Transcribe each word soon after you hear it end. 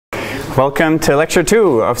Welcome to lecture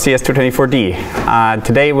 2 of CS224D.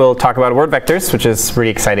 Today we'll talk about word vectors, which is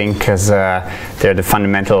really exciting because they're the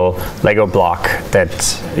fundamental Lego block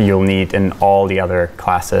that you'll need in all the other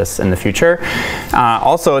classes in the future.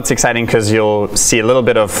 Also, it's exciting because you'll see a little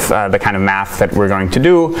bit of the kind of math that we're going to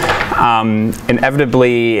do.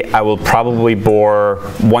 Inevitably, I will probably bore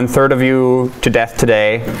 1/3 of you to death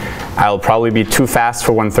today. I'll probably be too fast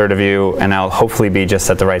for 1/3 of you, and I'll hopefully be just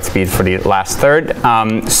at the right speed for the last third.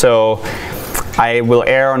 So I will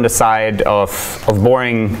err on the side of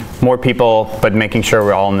boring more people, but making sure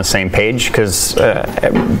we're all on the same page, because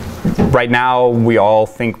right now we all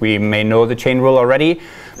think we may know the chain rule already.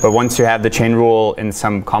 But once you have the chain rule in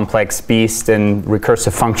some complex beast and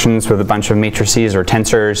recursive functions with a bunch of matrices or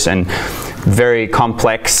tensors and very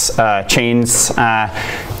complex chains,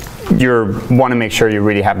 you want to make sure you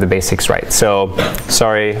really have the basics right. So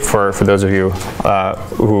sorry for those of you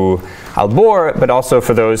who I'll bore, but also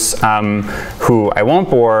for those who I won't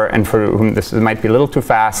bore and for whom this might be a little too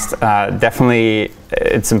fast. Definitely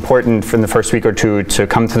it's important for the first week or two to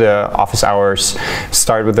come to the office hours,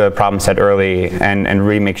 start with the problem set early, and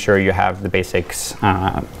really make sure you have the basics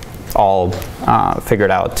all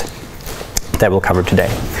figured out that we'll cover today.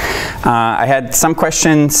 I had some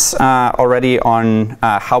questions already on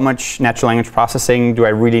how much natural language processing do I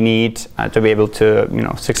really need to be able to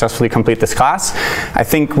successfully complete this class. I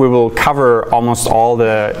think we will cover almost all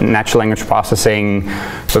the natural language processing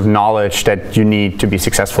sort of knowledge that you need to be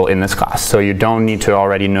successful in this class. So you don't need to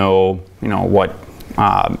already know what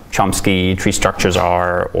Chomsky tree structures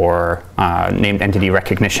are, or named entity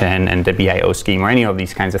recognition and the BIO scheme, or any of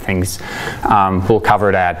these kinds of things. We'll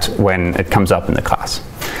cover that when it comes up in the class.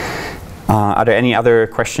 Are there any other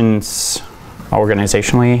questions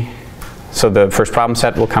organizationally? So the first problem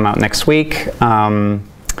set will come out next week.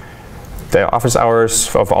 The office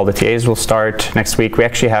hours of all the TAs will start next week. We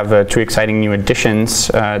actually have 2 exciting new additions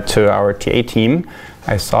to our TA team.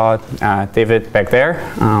 I saw David back there,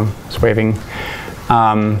 was waving.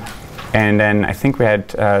 And then I think we had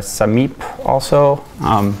Samip also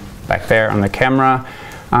back there on the camera.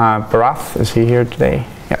 Barath, is he here today?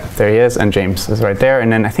 Yeah, there he is, and James is right there. And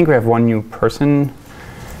then I think we have 1 new person.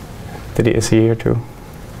 Is he here too?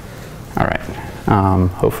 All right.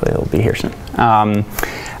 Hopefully he'll be here soon.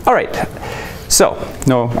 All right. So,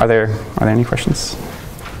 are there any questions?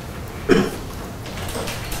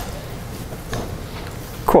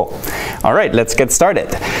 Cool. All right, let's get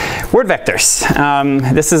started. Word vectors.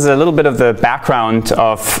 This is a little bit of the background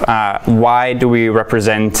of why do we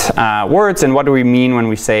represent words, and what do we mean when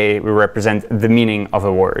we say we represent the meaning of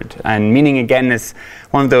a word. And meaning, again, is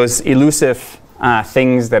one of those elusive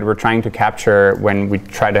things that we're trying to capture when we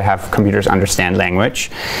try to have computers understand language.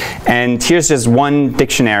 And here's just one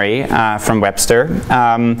dictionary from Webster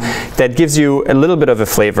that gives you a little bit of a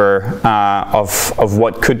flavor of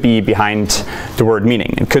what could be behind the word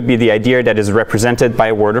meaning. It could be the idea that is represented by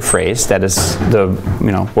a word or phrase. That is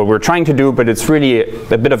what we're trying to do, but it's really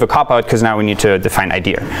a bit of a cop-out because now we need to define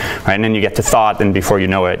idea. Right? And then you get to thought, and before you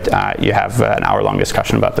know it, you have an hour-long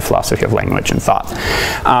discussion about the philosophy of language and thought.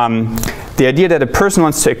 The idea that a person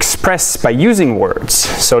wants to express by using words,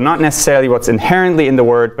 so not necessarily what's inherently in the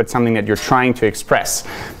word, but something that you're trying to express.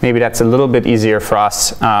 Maybe that's a little bit easier for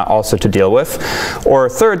us also to deal with. Or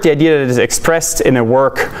third, the idea that it is expressed in a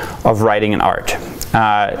work of writing and art.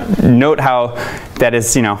 Note how that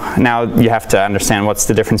is, now you have to understand what's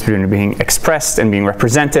the difference between being expressed and being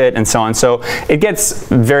represented and so on. So it gets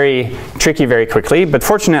very tricky very quickly, but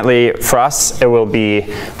fortunately for us, it will be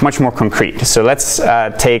much more concrete. So let's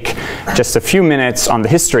take just a few minutes on the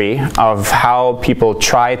history of how people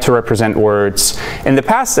try to represent words in the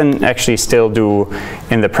past and actually still do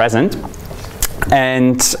in the present.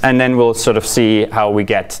 And then we'll sort of see how we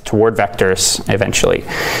get to word vectors eventually.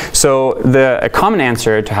 So a common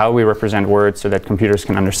answer to how we represent words so that computers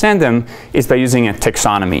can understand them is by using a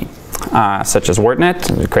taxonomy. Such as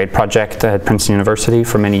WordNet, a great project at Princeton University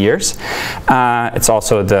for many years. It's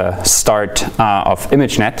also the start of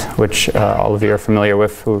ImageNet, which all of you are familiar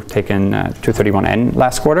with who've taken 231N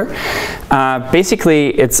last quarter.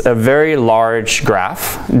 Basically, it's a very large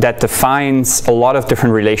graph that defines a lot of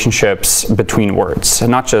different relationships between words.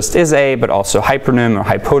 Not just is-a, but also hypernym or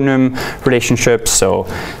hyponym relationships. So,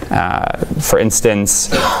 for instance,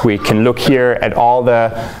 we can look here at all the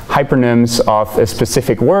hypernyms of a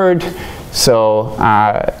specific word. So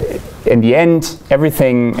in the end,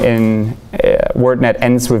 everything in WordNet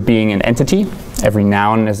ends with being an entity. Every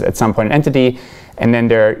noun is at some point an entity. and then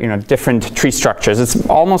there are different tree structures. It's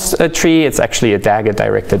almost a tree. It's actually a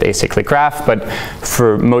dagger-directed acyclic graph, but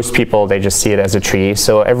for most people, they just see it as a tree.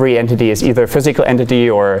 So every entity is either a physical entity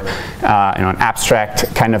or an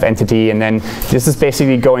abstract kind of entity, and then this is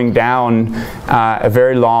basically going down a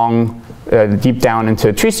very long, deep down into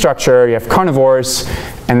a tree structure. You have carnivores,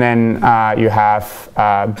 and then you have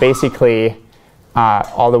basically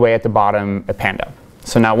all the way at the bottom a panda.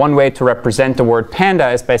 So now one way to represent the word panda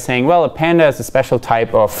is by saying, well, a panda is a special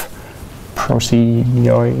type of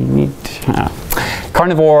procyoid,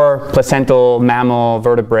 carnivore, placental, mammal,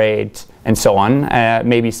 vertebrate, and so on.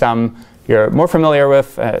 Maybe some you're more familiar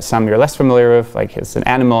with, some you're less familiar with, like it's an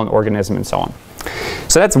animal, an organism, and so on.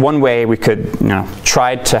 So that's one way we could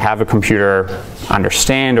try to have a computer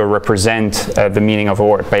understand or represent the meaning of a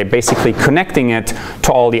word, by basically connecting it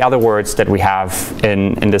to all the other words that we have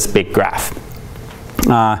in this big graph.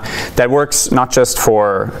 That works not just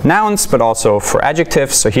for nouns, but also for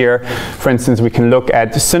adjectives. So here, for instance, we can look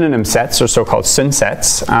at synonym sets, or so-called syn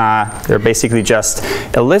sets. They're basically just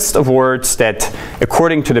a list of words that,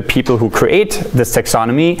 according to the people who create this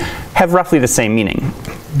taxonomy, have roughly the same meaning.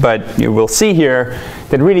 But you will see here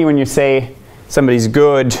that really when you say somebody's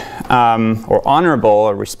good or honorable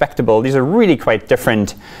or respectable, these are really quite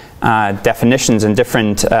different definitions and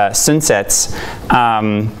different syn sets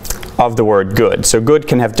of the word good. So good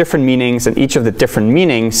can have different meanings, and each of the different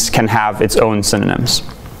meanings can have its own synonyms.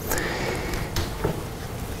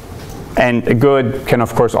 And a good can,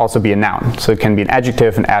 of course, also be a noun. So it can be an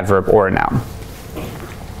adjective, an adverb, or a noun.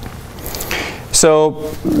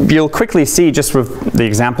 So you'll quickly see, just with the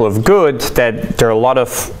example of good, that there are a lot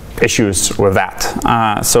of issues with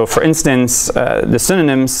that. So for instance, the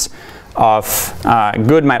synonyms of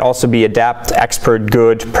good might also be adept, expert,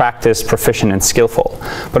 good, practice, proficient, and skillful.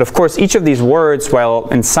 But of course, each of these words, while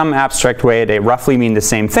in some abstract way they roughly mean the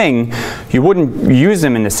same thing, you wouldn't use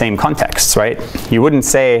them in the same context, right? You wouldn't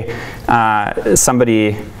say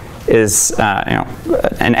somebody is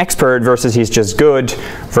an expert versus he's just good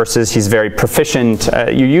versus he's very proficient.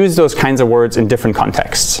 You use those kinds of words in different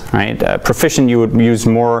contexts, right? Proficient you would use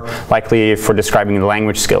more likely for describing the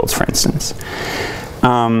language skills, for instance.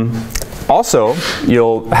 Also,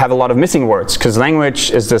 you'll have a lot of missing words, because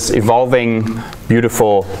language is this evolving,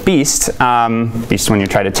 beautiful beast. Beast when you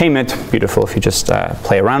try to tame it, beautiful if you just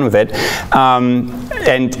play around with it.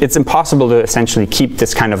 And it's impossible to essentially keep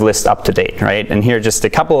this kind of list up to date, right? And here are just a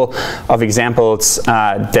couple of examples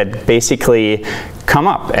that basically come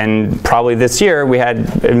up. And probably this year we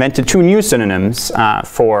had invented 2 new synonyms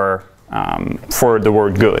for the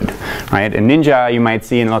word good, right? In Ninja, you might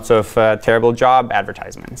see in lots of terrible job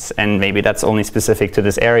advertisements, and maybe that's only specific to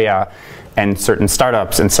this area and certain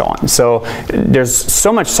startups and so on. So there's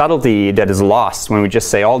so much subtlety that is lost when we just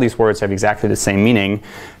say all these words have exactly the same meaning,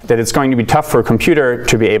 that it's going to be tough for a computer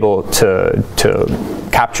to be able to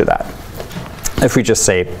capture that if we just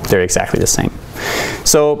say they're exactly the same.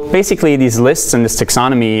 So basically, these lists and this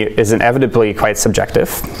taxonomy is inevitably quite subjective,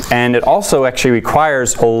 and it also actually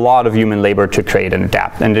requires a lot of human labor to create and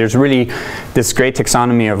adapt. And there's really this great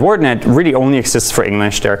taxonomy of WordNet really only exists for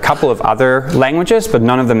English. There are a couple of other languages, but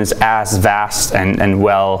none of them is as vast and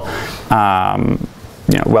well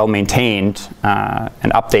well maintained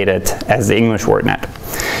and updated as the English WordNet.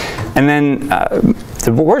 And then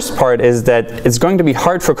the worst part is that it's going to be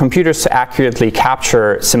hard for computers to accurately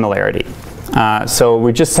capture similarity. So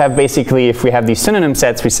we just have basically, if we have these synonym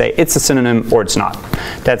sets, we say it's a synonym or it's not.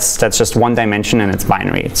 That's just one dimension and it's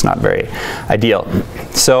binary. It's not very ideal.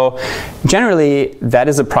 So generally, that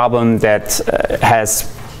is a problem that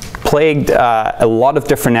has plagued a lot of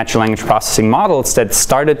different natural language processing models that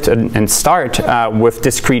started and start with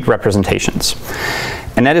discrete representations.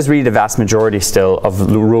 And that is really the vast majority still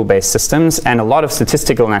of rule-based systems and a lot of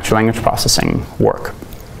statistical natural language processing work.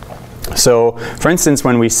 So for instance,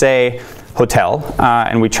 when we say hotel,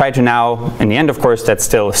 and we try to now, in the end, of course, that's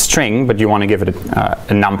still a string, but you want to give it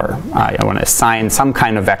a number. You want to assign some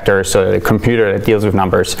kind of vector so the computer that deals with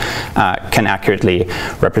numbers can accurately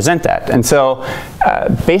represent that. And so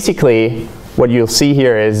basically, what you'll see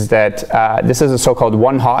here is that this is a so-called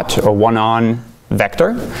one-hot or one-on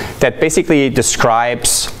vector that basically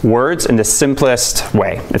describes words in the simplest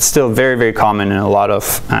way. It's still very, very common in a lot of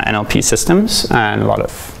NLP systems and a lot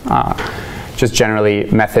of just generally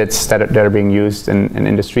methods that are being used in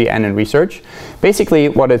industry and in research. Basically,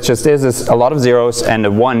 what it just is a lot of zeros and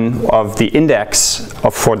a 1 of the index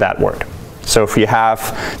for that word. So if you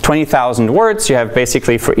have 20,000 words, you have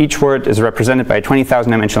basically for each word is represented by a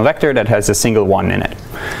 20,000 dimensional vector that has a single 1 in it.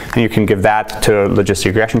 And you can give that to a logistic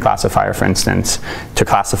regression classifier, for instance, to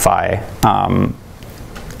classify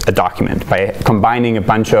a document by combining a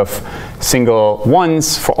bunch of single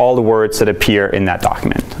ones for all the words that appear in that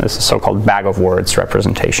document. This is a so-called bag of words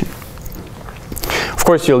representation. Of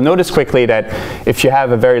course, you'll notice quickly that if you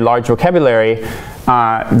have a very large vocabulary,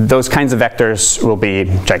 those kinds of vectors will be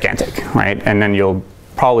gigantic, right? And then you'll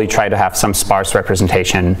probably try to have some sparse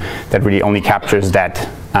representation that really only captures that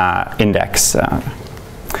index.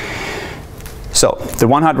 So the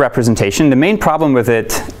one-hot representation, the main problem with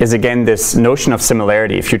it is, again, this notion of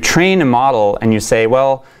similarity. If you train a model and you say,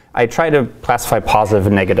 well, I try to classify positive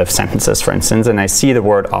and negative sentences, for instance, and I see the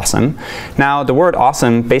word awesome. Now, the word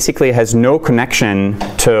awesome basically has no connection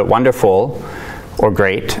to wonderful or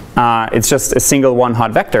great. It's just a single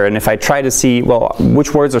one-hot vector. And if I try to see, well,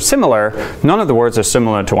 which words are similar, none of the words are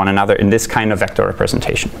similar to one another in this kind of vector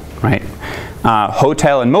representation, right?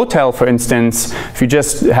 Hotel and motel, for instance, if you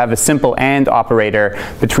just have a simple AND operator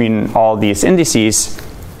between all these indices,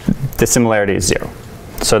 the similarity is 0.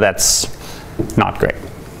 So that's not great.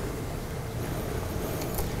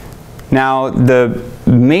 Now, the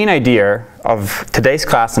main idea of today's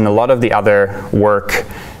class and a lot of the other work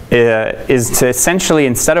is to essentially,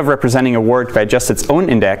 instead of representing a word by just its own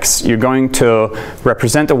index, you're going to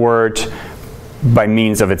represent a word by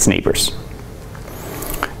means of its neighbors.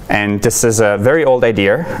 And this is a very old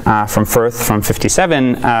idea from Firth from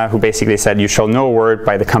 57, who basically said you shall know a word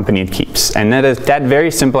by the company it keeps. And that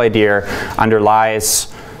very simple idea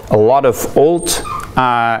underlies a lot of old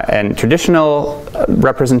and traditional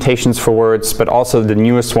representations for words, but also the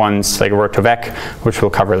newest ones like word2vec, which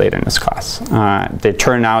we'll cover later in this class. They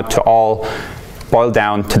turn out to all boil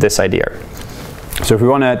down to this idea. So if we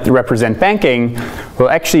want to represent banking, we'll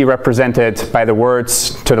actually represent it by the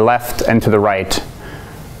words to the left and to the right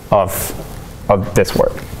of this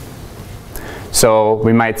word. So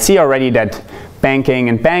we might see already that banking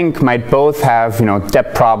and bank might both have,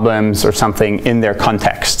 debt problems or something in their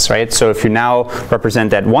contexts, right? So if you now represent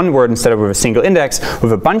that one word instead of with a single index,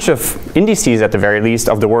 with a bunch of indices at the very least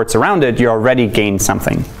of the words around it, you already gained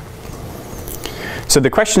something. So the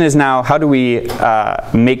question is now, how do we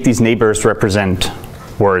make these neighbors represent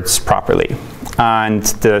words properly? And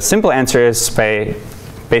the simple answer is by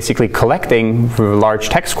basically collecting through a large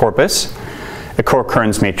text corpus a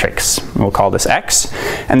co-occurrence matrix. We'll call this X.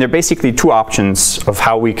 And there are basically two options of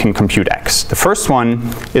how we can compute X. The first one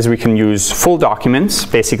is we can use full documents,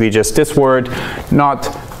 basically just this word,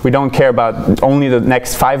 we don't care about only the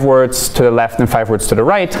next 5 words to the left and 5 words to the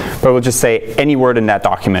right, but we'll just say any word in that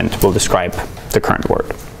document will describe the current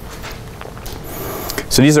word.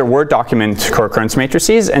 So these are Word document co-occurrence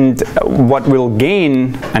matrices, and what we'll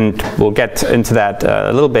gain, and we'll get into that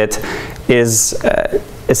a little bit, is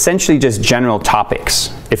essentially just general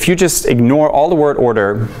topics. If you just ignore all the word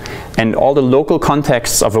order and all the local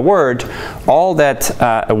contexts of a word, all that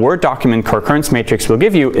a Word document co-occurrence matrix will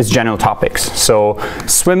give you is general topics. So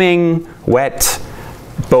swimming, wet,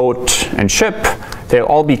 boat, and ship, they'll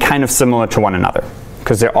all be kind of similar to one another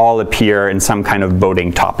because they all appear in some kind of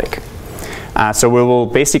boating topic. So we will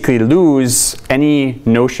basically lose any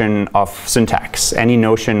notion of syntax, any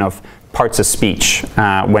notion of parts of speech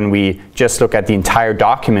when we just look at the entire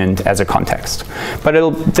document as a context. But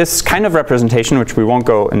this kind of representation, which we won't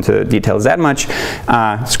go into details that much,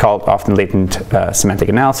 it's called often latent semantic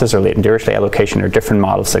analysis or latent Dirichlet allocation, or different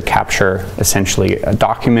models that capture essentially a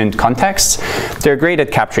document context. They're great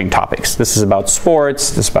at capturing topics. This is about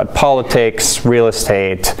sports, this is about politics, real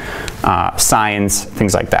estate, science,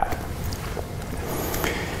 things like that.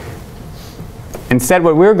 Instead,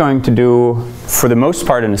 what we're going to do for the most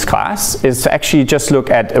part in this class is to actually just look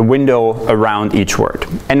at a window around each word.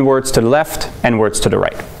 N words to the left, N words to the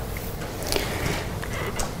right.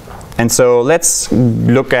 And so let's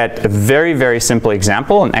look at a very, very simple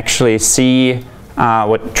example and actually see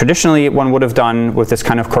what traditionally one would have done with this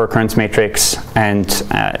kind of co-occurrence matrix and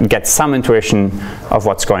get some intuition of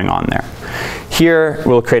what's going on there. Here,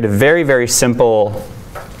 we'll create a very, very simple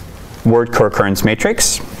word co-occurrence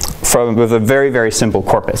matrix with a very, very simple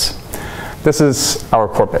corpus. This is our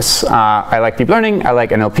corpus. I like deep learning, I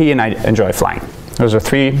like NLP, and I enjoy flying. Those are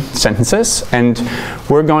 3 sentences, and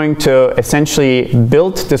we're going to essentially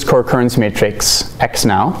build this co-occurrence matrix X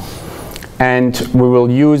now, and we will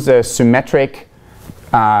use a symmetric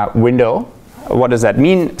window. What does that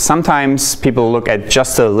mean? Sometimes people look at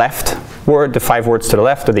just the left word, the 5 words to the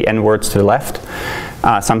left, or the N words to the left.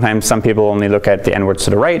 Sometimes some people only look at the N words to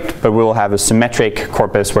the right, but we'll have a symmetric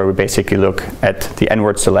corpus where we basically look at the N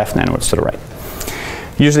words to the left and N words to the right.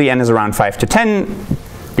 Usually N is around 5 to 10.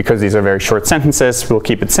 Because these are very short sentences, we'll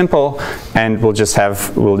keep it simple, and we'll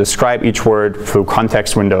describe each word through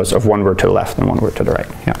context windows of 1 word to the left and 1 word to the right.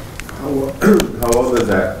 Yeah. How well does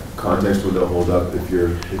that context window hold up if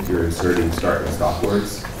you're inserting start and stop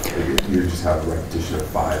words? Like if you just have a repetition of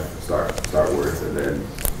 5 start words, and then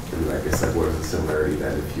like I said, what is the similarity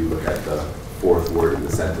then if you look at the 4th word in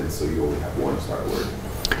the sentence, so you only have 1 start word?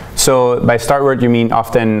 So by start word, you mean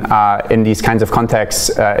often in these kinds of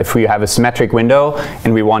contexts, if we have a symmetric window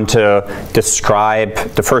and we want to describe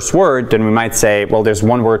the first word, then we might say, well, there's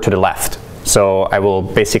 1 word to the left. So I will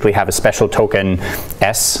basically have a special token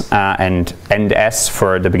S and end S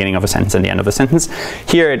for the beginning of a sentence and the end of a sentence.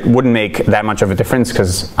 Here it wouldn't make that much of a difference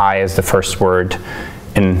because I is the first word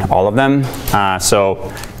in all of them.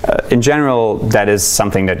 In general, that is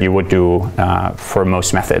something that you would do for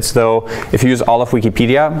most methods. Though if you use all of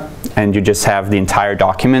Wikipedia and you just have the entire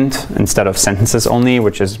document instead of sentences only,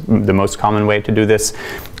 which is the most common way to do this,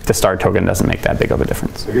 the start token doesn't make that big of a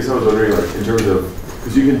difference. I guess I was wondering, like, in terms of,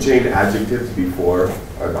 because you can chain adjectives before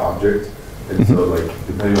an object, and so like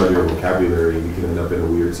depending on your vocabulary, you can end up in a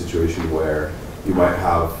weird situation where you might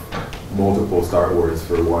have multiple start words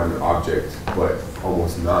for one object, but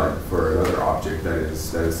almost none for another object that is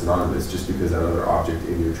synonymous, just because that other object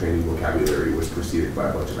in your training vocabulary was preceded by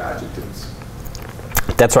a bunch of adjectives.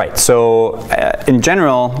 That's right. So in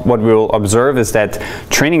general, what we'll observe is that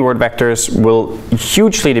training word vectors will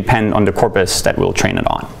hugely depend on the corpus that we'll train it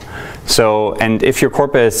on. So, and if your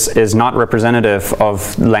corpus is not representative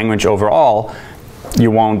of language overall, you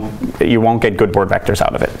won't get good word vectors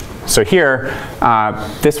out of it. So here,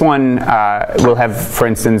 this one will have, for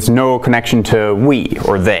instance, no connection to we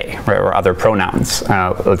or they, right, or other pronouns.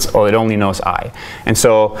 It only knows I. And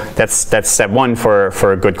so that's step 1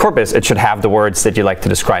 for a good corpus. It should have the words that you like to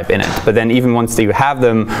describe in it. But then even once you have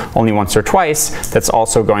them only once or twice, that's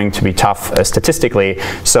also going to be tough statistically.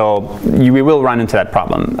 So we will run into that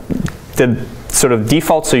problem. The sort of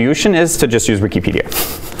default solution is to just use Wikipedia.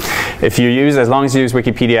 If you use, as long as you use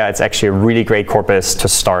Wikipedia, it's actually a really great corpus to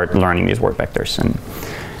start learning these word vectors. And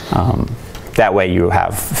that way you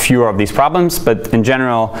have fewer of these problems, but in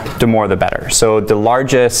general, the more the better. So the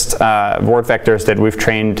largest word vectors that we've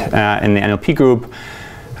trained in the NLP group,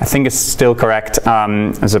 I think it's still correct,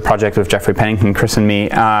 as a project with Jeffrey Pennington, Chris and me,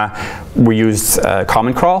 we used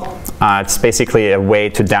Common Crawl. It's basically a way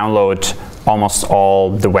to download almost all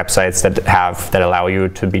the websites that allow you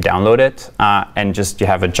to be downloaded, and just you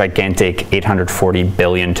have a gigantic 840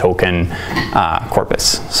 billion token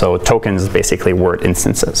corpus. So tokens is basically word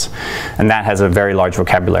instances, and that has a very large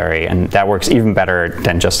vocabulary, and that works even better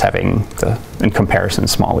than just having the, in comparison,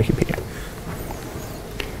 small Wikipedia.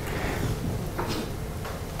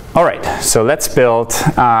 All right, so let's build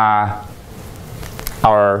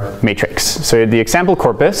our matrix. So the example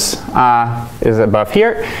corpus is above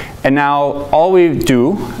here, and now all we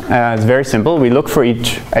do is very simple. We look for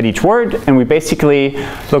each word, and we basically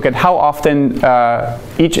look at how often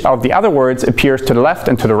each of the other words appears to the left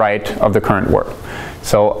and to the right of the current word.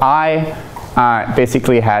 So I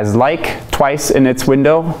basically has like twice in its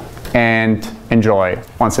window and enjoy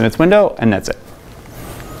once in its window, and that's it.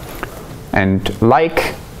 And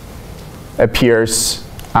like appears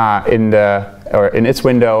in its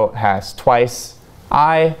window has twice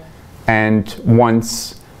I and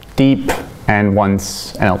once deep and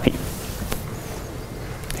once NLP.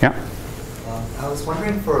 Yeah? I was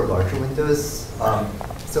wondering for larger windows,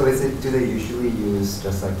 so do they usually use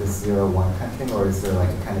just like the 0, 1 kind of thing, or is there like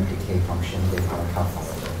a kind of decay function based on how far?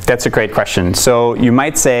 That's a great question. So you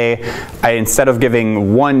might say, instead of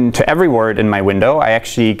giving 1 to every word in my window, I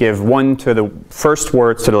actually give 1 to the first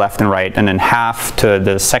words to the left and right, and then half to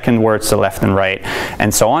the second words to the left and right,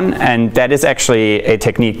 and so on. And that is actually a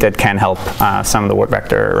technique that can help some of the word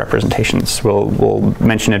vector representations. We'll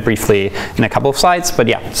mention it briefly in a couple of slides, but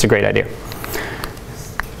yeah, it's a great idea.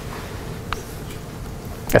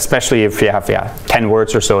 Especially if you have 10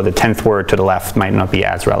 words or so, the 10th word to the left might not be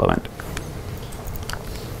as relevant.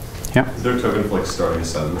 Yeah. Is there a token for like starting a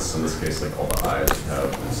sentence? In this case, like all the I's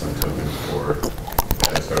have some token for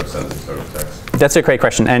start of sentence, start of text. That's a great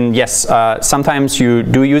question. And yes, sometimes you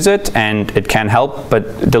do use it, and it can help.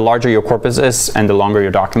 But the larger your corpus is and the longer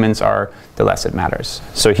your documents are, the less it matters.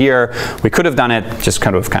 So here, we could have done it, just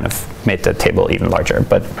kind of made the table even larger.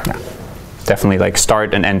 But yeah, definitely like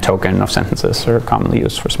start and end token of sentences are commonly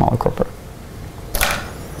used for smaller corpora.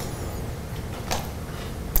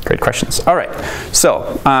 Great questions. All right,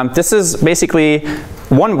 so this is basically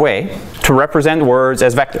one way to represent words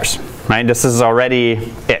as vectors, right? This is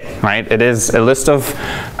already it, right? It is a list of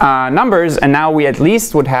numbers, and now we at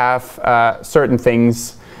least would have certain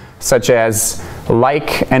things such as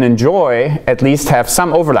like and enjoy at least have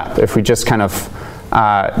some overlap if we just kind of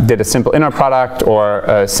did a simple inner product or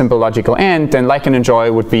a simple logical AND, then like and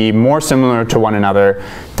enjoy would be more similar to one another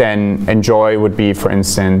than enjoy would be, for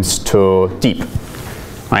instance, to deep.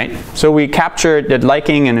 Right? So we captured that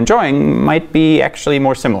liking and enjoying might be actually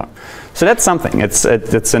more similar. So that's something. It's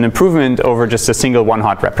an improvement over just a single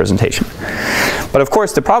one-hot representation. But of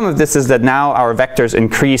course, the problem with this is that now our vectors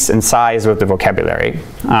increase in size with the vocabulary,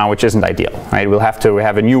 which isn't ideal. Right? We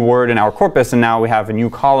have a new word in our corpus, and now we have a new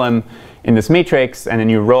column in this matrix and a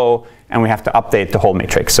new row, and we have to update the whole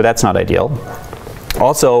matrix. So that's not ideal.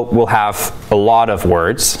 Also, we'll have a lot of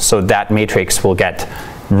words, so that matrix will get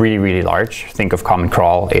really, really large. Think of Common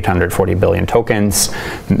Crawl, 840 billion tokens,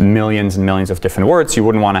 millions and millions of different words. You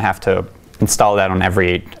wouldn't want to have to install that on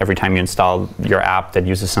every time you install your app that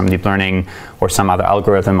uses some deep learning or some other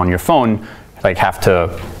algorithm on your phone, like have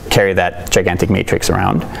to carry that gigantic matrix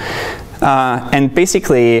around. And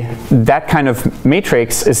basically, that kind of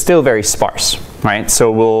matrix is still very sparse, right?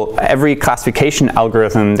 So every classification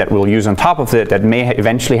algorithm that we'll use on top of it that may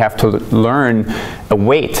eventually have to learn a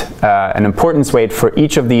weight, an importance weight for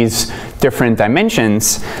each of these different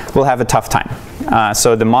dimensions will have a tough time.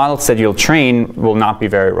 So the models that you'll train will not be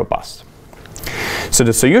very robust. So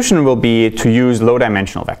the solution will be to use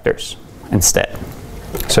low-dimensional vectors instead.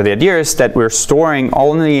 So the idea is that we're storing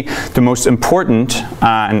only the most important,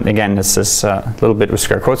 and again, this is a little bit with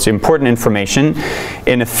scare quotes, the important information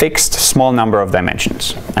in a fixed small number of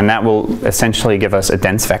dimensions. And that will essentially give us a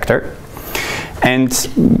dense vector. And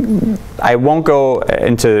I won't go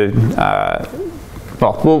into,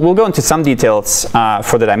 we'll go into some details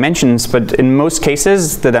for the dimensions, but in most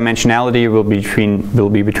cases, the dimensionality will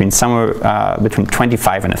be between somewhere between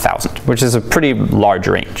 25 and 1,000, which is a pretty large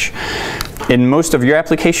range. In most of your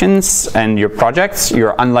applications and your projects,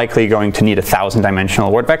 you're unlikely going to need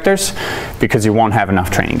 1,000-dimensional word vectors because you won't have enough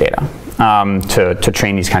training data. To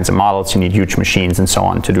train these kinds of models, you need huge machines and so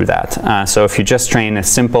on to do that. So if you just train a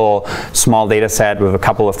simple, small data set with a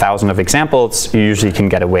couple of thousand of examples, you usually can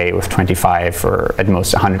get away with 25 or at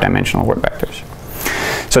most 100-dimensional word vectors.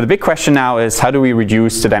 So the big question now is, how do we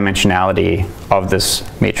reduce the dimensionality of this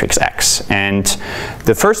matrix X? And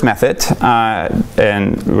the first method,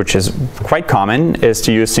 which is quite common, is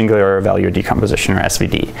to use singular value decomposition, or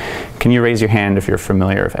SVD. Can you raise your hand if you're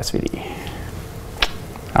familiar with SVD?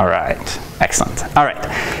 All right, excellent. All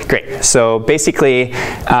right, great. So basically,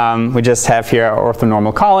 we just have here our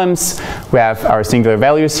orthonormal columns. We have our singular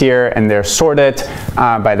values here, and they're sorted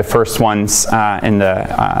by the first ones in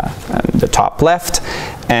the top left.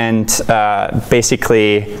 And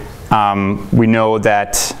basically, we know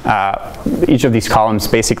that each of these columns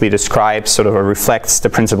basically describes or reflects the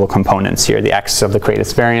principal components here, the axis of the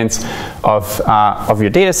greatest variance of your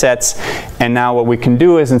data sets. And now what we can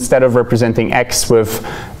do is, instead of representing X with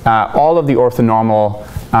all of the orthonormal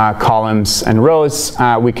columns and rows,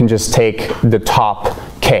 we can just take the top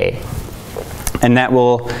K. And that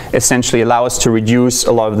will essentially allow us to reduce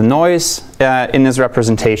a lot of the noise in this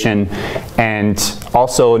representation. And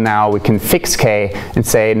also now we can fix K and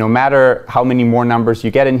say, no matter how many more numbers you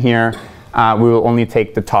get in here, we will only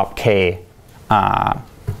take the top K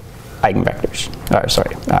eigenvectors,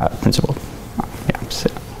 principal,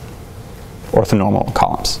 orthonormal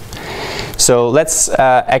columns. So let's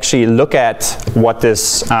actually look at what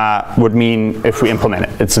this would mean if we implement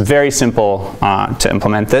it. It's very simple to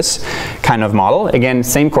implement this kind of model. Again,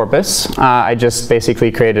 same corpus. I just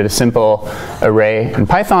basically created a simple array in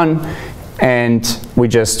Python, and we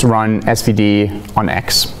just run SVD on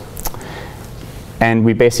X. And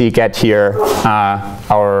we basically get here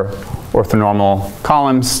our orthonormal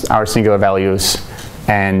columns, our singular values,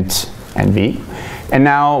 and V. And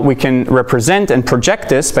now we can represent and project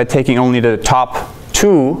this by taking only the top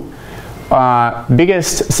two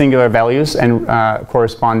biggest singular values and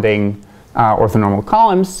corresponding orthonormal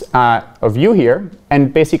columns of U here,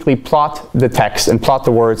 and basically plot the text and plot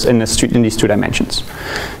the words in these two dimensions.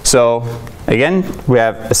 So again, we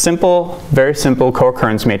have a simple, very simple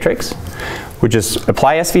co-occurrence matrix. We just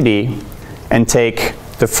apply SVD and take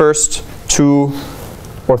the first two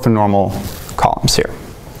orthonormal columns here,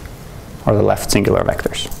 or the left singular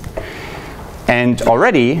vectors. And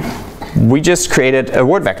already, we just created a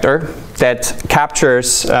word vector that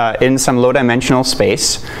captures in some low-dimensional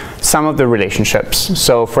space some of the relationships.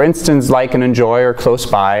 So for instance, like and enjoy or close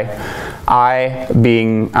by, I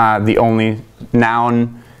being the only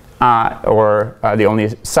noun or the only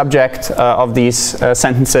subject of these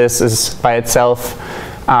sentences is by itself.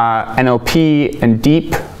 NLP and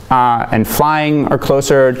deep and flying are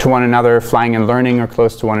closer to one another, flying and learning are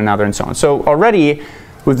close to one another, and so on. So already,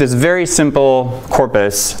 with this very simple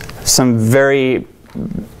corpus, some very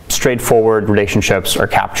straightforward relationships are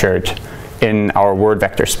captured in our word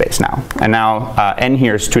vector space now. And now n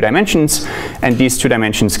here is 2 dimensions, and these 2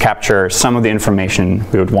 dimensions capture some of the information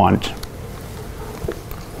we would want.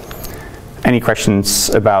 Any questions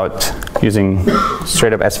about using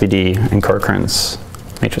straight up SVD and co-occurrence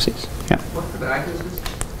matrices? Yeah. What are the axes?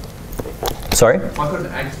 Sorry? What are the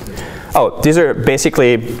axes? Oh, these are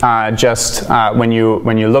basically just when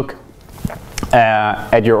you look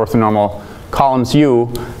at your orthonormal columns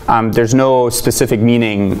U, there's no specific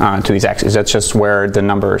meaning to these axes. That's just where the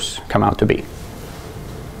numbers come out to be.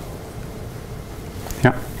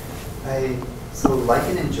 Yeah. So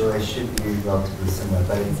lichen and joy should be relatively similar,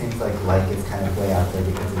 but it seems like like is kind of way out there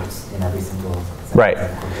because it's in every single sentence. Right.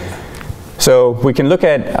 So we can look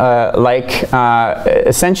at like.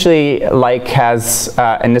 Essentially, like has,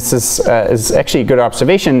 and this is actually a good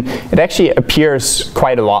observation. It actually appears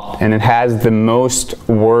quite a lot, and it has the most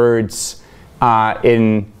words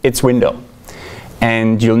in its window.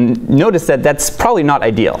 And you'll notice that that's probably not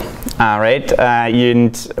ideal, right?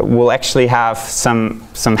 We'll actually have some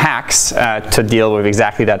hacks to deal with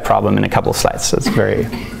exactly that problem in a couple of slides. So it's a very,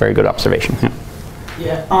 very good observation. Yeah.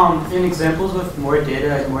 Yeah, in examples with more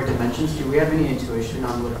data and more dimensions, do we have any intuition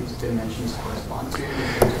on what these dimensions correspond to in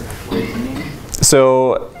terms of word meaning?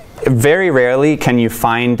 So very rarely can you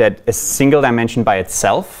find that a single dimension by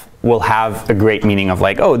itself will have a great meaning of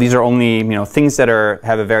like, oh, these are only things that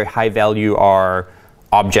have a very high value are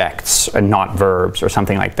objects and not verbs or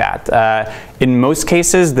something like that. In most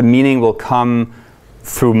cases, the meaning will come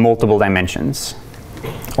through multiple dimensions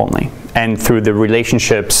only, and through the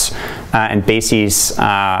relationships and bases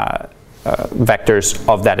vectors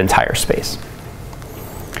of that entire space.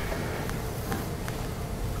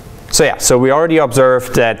 So yeah, so we already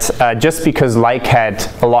observed that just because like had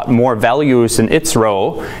a lot more values in its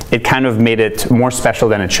row, it kind of made it more special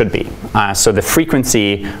than it should be. So the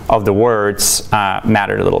frequency of the words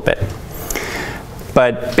mattered a little bit.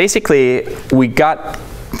 But basically, we got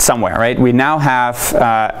somewhere, right? We now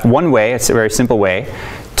have one way, it's a very simple way,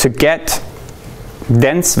 to get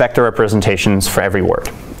dense vector representations for every word.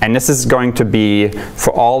 And this is going to be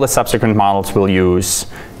for all the subsequent models we'll use,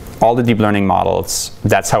 all the deep learning models.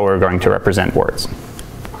 That's how we're going to represent words.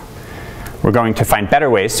 We're going to find better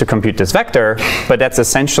ways to compute this vector, but that's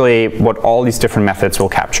essentially what all these different methods will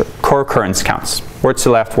capture. Co-occurrence counts, words to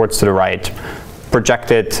the left, words to the right,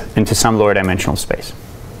 projected into some lower dimensional space.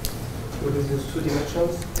 What is this 2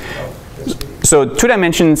 dimensions? So 2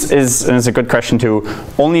 dimensions is a good question too,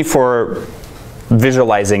 only for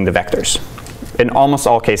visualizing the vectors. In almost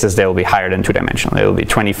all cases, they will be higher than 2 dimensional. They will be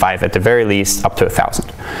 25 at the very least, up to 1,000.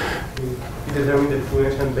 You determine the 2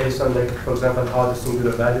 dimension based on, like, for example, how the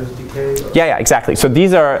singular values decay? Or? Yeah, exactly. So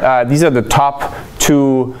these are the top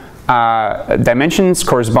 2 dimensions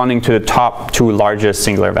corresponding to the top 2 largest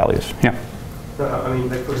singular values. Yeah. No, I mean,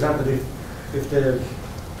 like, for example, if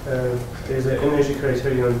there's an energy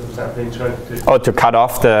criterion, for example, in trying to... Oh, to cut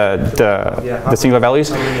off the singular values?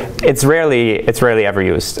 It's rarely ever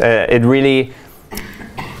used. It really...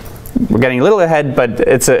 We're getting a little ahead, but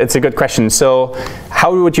it's a good question. So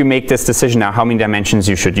how would you make this decision now, how many dimensions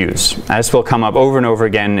you should use? This will come up over and over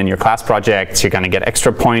again in your class projects. You're going to get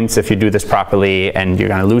extra points if you do this properly, and you're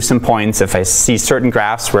going to lose some points if I see certain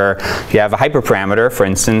graphs where you have a hyperparameter, for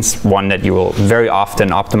instance, one that you will very often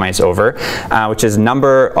optimize over, which is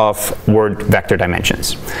number of word vector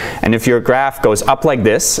dimensions. And if your graph goes up like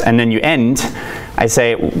this, and then you end, I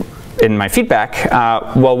say, in my feedback,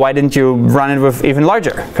 well, why didn't you run it with even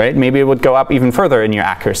larger, right? Maybe it would go up even further in your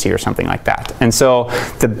accuracy or something like that. And so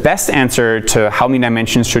the best answer to how many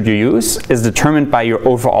dimensions should you use is determined by your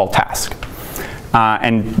overall task.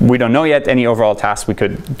 And we don't know yet any overall tasks we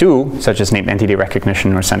could do, such as named entity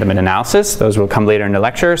recognition or sentiment analysis. Those will come later in the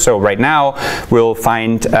lecture. So right now, we'll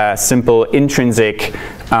find simple intrinsic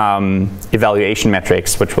evaluation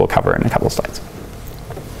metrics, which we'll cover in a couple of slides.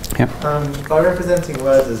 Yeah. By representing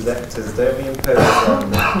words as vectors, don't we impose,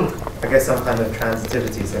 I guess, some kind of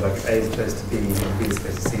transitivity? So like A is opposed to B and B is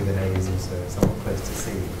opposed to C, then A is also somewhat opposed to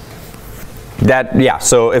C. Yeah,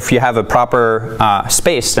 so if you have a proper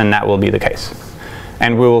space, then that will be the case.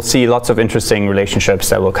 And we will see lots of interesting relationships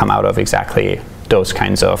that will come out of exactly those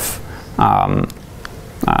kinds of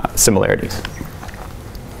similarities.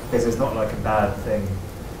 Okay, so it's not like a bad thing.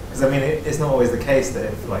 Because I mean, it's not always the case that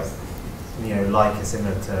if like is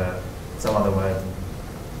similar to some other word,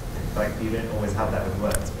 like you don't always have that with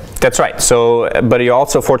words. But That's right. So, but you're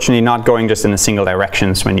also fortunately not going just in a single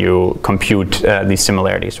directions when you compute these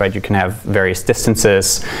similarities, right? You can have various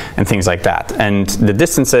distances and things like that. And the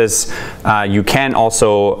distances, you can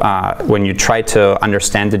also, when you try to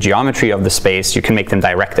understand the geometry of the space, you can make them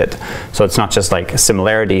directed. So it's not just like a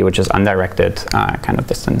similarity, which is undirected kind of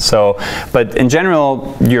distance. So, but in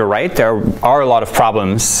general, you're right. There are a lot of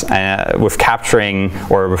problems with capturing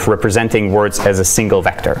or with representing words as a single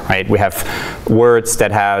vector, right? We have words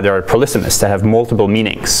that have, there are polysemous that have multiple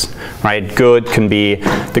meanings, right? Good can be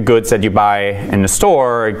the goods that you buy in the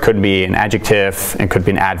store. It could be an adjective. It could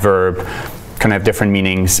be an adverb. Can have different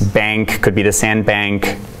meanings. Bank could be the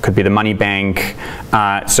sandbank, could be the money bank,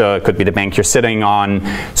 so it could be the bank you're sitting on.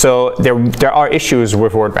 So there are issues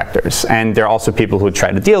with word vectors, and there are also people who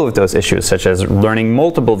try to deal with those issues, such as learning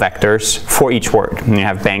multiple vectors for each word. And you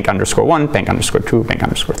have bank _1, bank _2, bank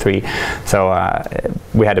 _3. So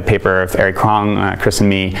we had a paper of Eric Huang, Chris and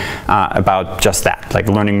me, about just that, like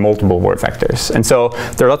learning multiple word vectors. And so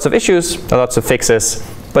there are lots of issues, there are lots of fixes,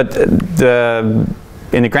 but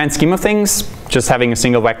in the grand scheme of things, just having a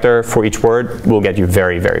single vector for each word will get you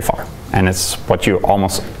very, very far. And it's what you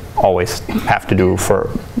almost always have to do for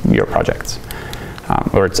your projects.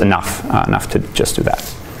 Or it's enough to just do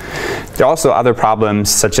that. There are also other problems,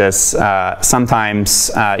 such as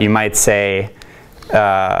sometimes you might say,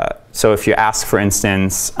 so if you ask, for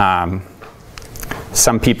instance,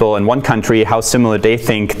 some people in one country how similar they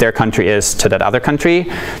think their country is to that other country,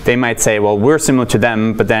 they might say, well, we're similar to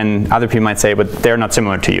them, but then other people might say, but they're not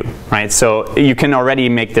similar to you, right? So you can already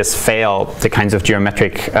make this fail, the kinds of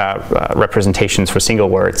geometric representations for single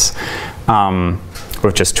words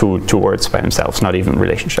with just two words by themselves, not even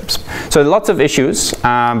relationships. So lots of issues.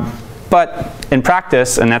 But in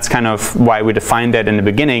practice, and that's kind of why we defined that in the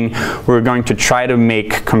beginning, we're going to try to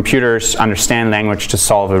make computers understand language to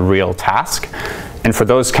solve a real task. And for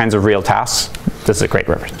those kinds of real tasks, this is a great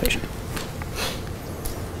representation.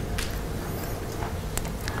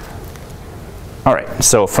 All right,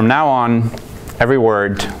 so from now on, every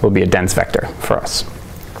word will be a dense vector for us.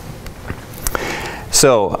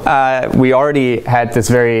 So we already had this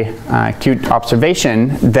very cute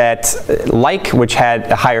observation that like, which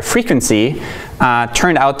had a higher frequency,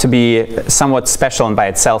 turned out to be somewhat special and by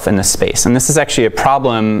itself in this space. And this is actually a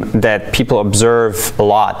problem that people observe a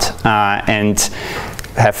lot and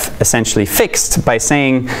have essentially fixed by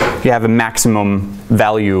saying you have a maximum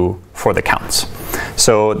value for the counts.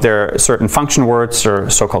 So there are certain function words or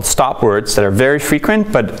so-called stop words that are very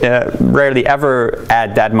frequent, but rarely ever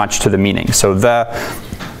add that much to the meaning. So the,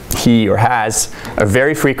 he, or has are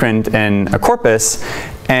very frequent in a corpus,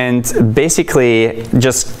 and basically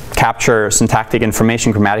just capture syntactic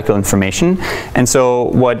information, grammatical information. And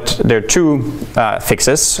so there are two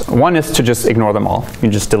fixes. One is to just ignore them all. You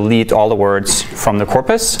just delete all the words from the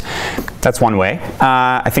corpus. That's one way.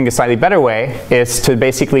 I think a slightly better way is to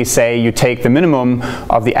basically say you take the minimum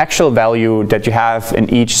of the actual value that you have in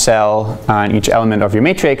each cell, in each element of your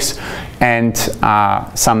matrix, and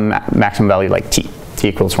some maximum value like t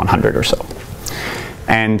equals 100 or so.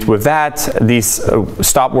 And with that, these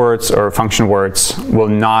stop words or function words will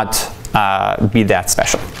not be that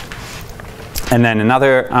special. And then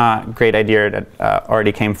another great idea that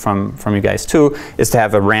already came from you guys too is to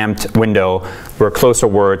have a ramped window where closer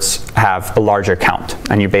words have a larger count.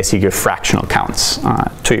 And you basically give fractional counts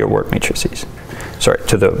to your word matrices. Sorry,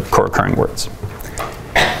 to the co-occurring words.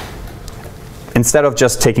 Instead of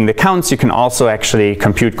just taking the counts, you can also actually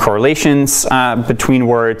compute correlations between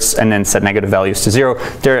words and then set negative values to 0.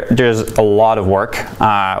 There's a lot of work.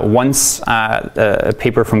 Once a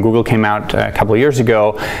paper from Google came out a couple of years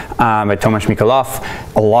ago by Tomasz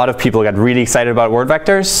Mikolov, a lot of people got really excited about word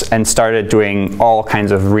vectors and started doing all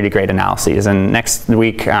kinds of really great analyses. And next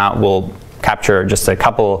week we'll capture just a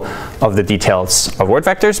couple of the details of word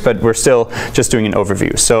vectors, but we're still just doing an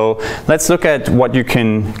overview. So let's look at what you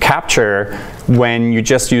can capture when you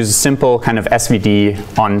just use a simple kind of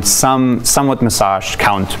SVD on some somewhat massaged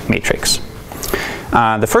count matrix.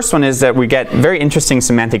 The first one is that we get very interesting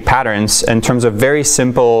semantic patterns in terms of very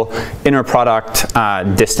simple inner product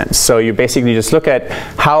distance. So you basically just look at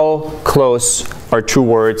how close are two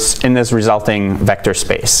words in this resulting vector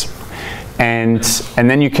space. And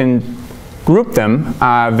then you can group them,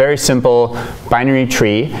 very simple binary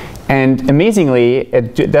tree, and amazingly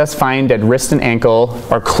it does find that wrist and ankle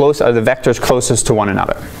are the vectors closest to one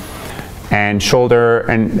another. And shoulder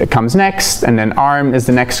and it comes next, and then arm is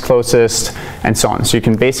the next closest, and so on. So you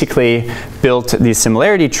can basically build these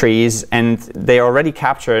similarity trees, and they already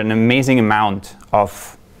capture an amazing amount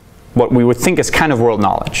of what we would think is kind of world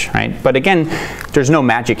knowledge, right? But again, there's no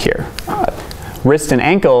magic here. wrists and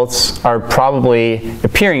ankles are probably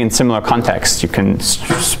appearing in similar contexts. You can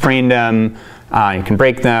sprain them, you can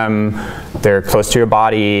break them, they're close to your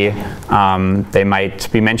body, they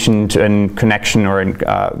might be mentioned in connection or in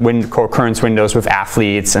co-occurrence windows with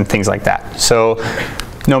athletes and things like that. So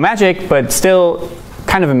no magic, but still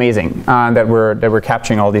kind of amazing that we're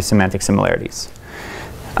capturing all these semantic similarities.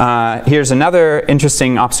 Here's another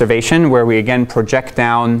interesting observation where we again project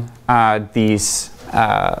down these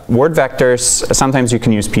word vectors. Sometimes you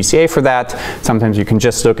can use PCA for that. Sometimes you can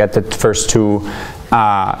just look at the first two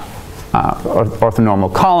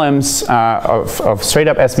orthonormal columns of straight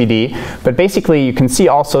up SVD. But basically you can see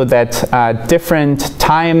also that different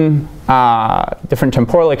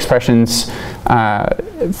temporal expressions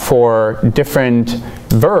for different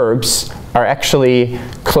verbs are actually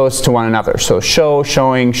close to one another. So show,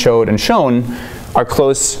 showing, showed, and shown are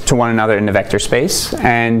close to one another in the vector space.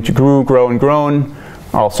 And grew, grow, and grown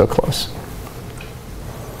are also close.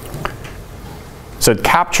 So it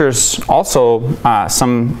captures also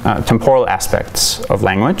some temporal aspects of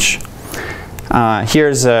language.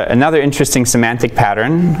 Here's another interesting semantic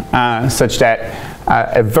pattern, such that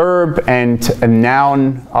a verb and a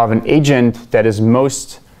noun of an agent that is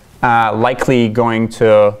most likely going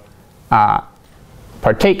to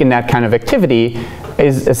partake in that kind of activity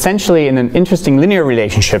is essentially in an interesting linear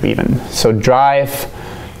relationship even. So drive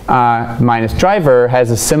minus driver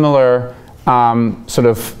has a similar sort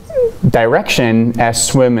of direction as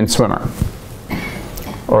swim and swimmer,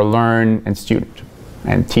 or learn and student,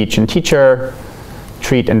 and teach and teacher,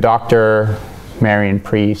 treat and doctor, marry and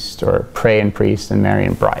priest, or pray and priest, and marry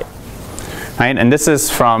and bride. Right? And this is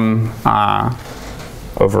from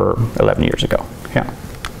over 11 years ago. Yeah.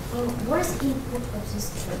 What is the input of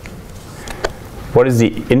this vector? What is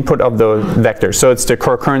the input of the vector? So it's the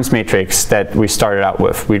co-occurrence matrix that we started out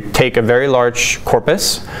with. We take a very large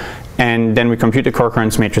corpus, and then we compute the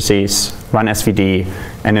co-occurrence matrices, run SVD,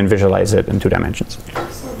 and then visualize it in 2 dimensions.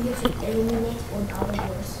 So you should eliminate all other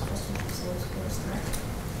words just to use those words,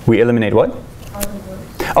 right? We eliminate what? Other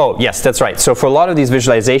words. Oh, yes, that's right. So for a lot of these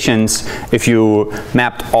visualizations, if you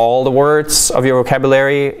mapped all the words of your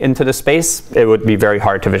vocabulary into the space, it would be very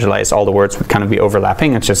hard to visualize. All the words would kind of be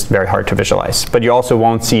overlapping. It's just very hard to visualize. But you also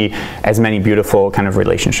won't see as many beautiful kind of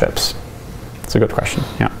relationships. It's a good question,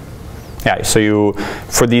 yeah. Yeah, so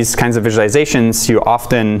for these kinds of visualizations, you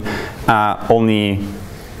often only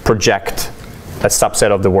project a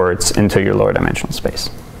subset of the words into your lower dimensional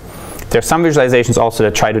space. There are some visualizations also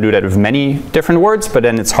that try to do that with many different words, but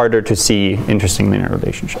then it's harder to see interesting linear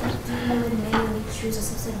relationships. Do you manually choose a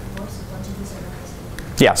subset of words or don't you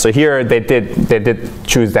visualize? Yeah, so here they did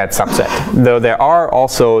choose that subset. Though there are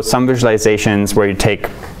also some visualizations where you take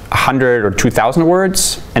 100 or 2,000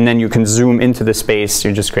 words, and then you can zoom into the space.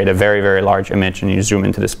 You just create a very, very large image, and you zoom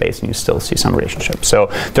into the space, and you still see some relationships. So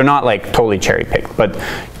they're not like totally cherry-picked, but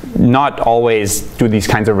not always do these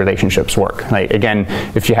kinds of relationships work. Like again,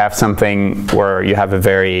 if you have something where you have a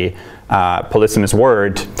very polysemous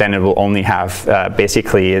word, then it will only have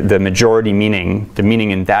basically the majority meaning, the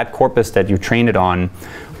meaning in that corpus that you trained it on,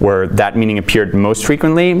 where that meaning appeared most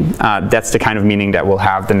frequently. That's the kind of meaning that will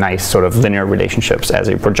have the nice sort of linear relationships as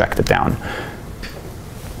you project it down.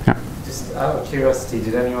 Yeah. Just out of curiosity,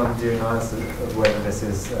 did anyone do an analysis of whether this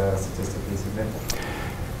is statistically significant?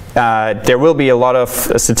 There will be a lot of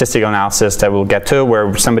statistical analysis that we'll get to,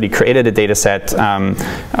 where somebody created a data set,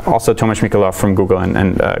 also Tomasz Mikolov from Google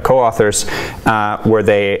and co-authors, where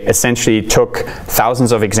they essentially took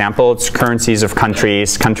thousands of examples, currencies of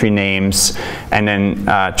countries, country names, and then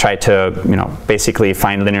tried to basically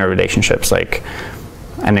find linear relationships. Like,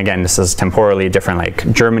 and again, this is temporally different,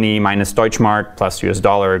 like Germany minus Deutschmark plus US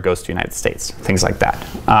dollar goes to United States, things like that.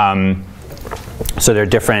 So there are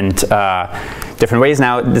different ways.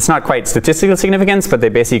 Now, it's not quite statistical significance, but they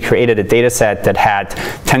basically created a data set that had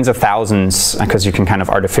tens of thousands, because you can kind of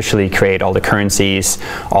artificially create all the currencies,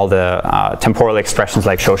 all the temporal expressions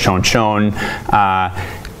like show, shown, shown,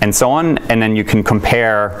 and so on. And then you can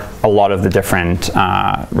compare a lot of the different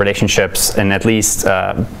relationships in at least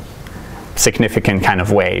significant kind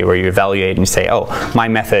of way, where you evaluate and you say, oh, my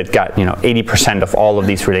method got 80% of all of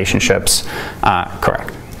these relationships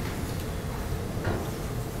correct.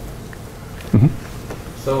 Mm-hmm.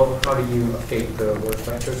 So how do you update the word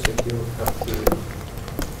vectors if you have to,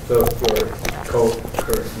 so your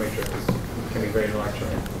co-occurrence matrix can be very large,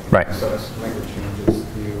 right? Right. So as language changes,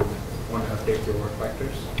 do you want to update your word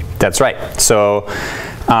vectors? That's right. So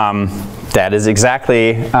that is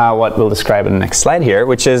exactly what we'll describe in the next slide here,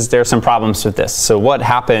 which is there are some problems with this. So what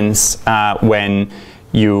happens when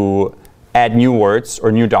you add new words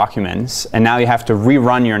or new documents, and now you have to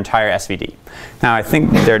rerun your entire SVD. Now I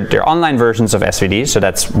think there are online versions of SVD, so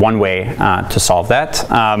that's one way to solve that.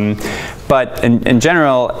 But in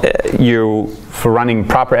general, for running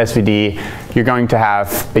proper SVD, you're going to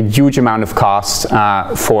have a huge amount of cost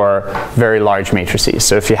for very large matrices.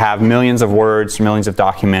 So if you have millions of words, millions of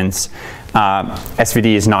documents,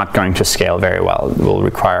 SVD is not going to scale very well. It will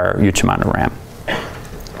require a huge amount of RAM.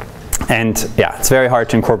 And yeah, it's very hard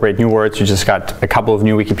to incorporate new words. You just got a couple of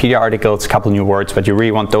new Wikipedia articles, a couple new words, but you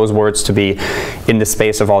really want those words to be in the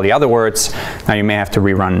space of all the other words. Now you may have to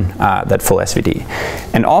rerun that full SVD.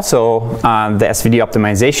 And also, the SVD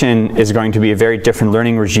optimization is going to be a very different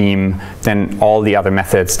learning regime than all the other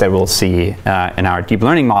methods that we'll see in our deep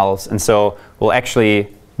learning models. And so we'll actually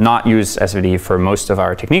not use SVD for most of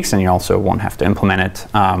our techniques, and you also won't have to implement it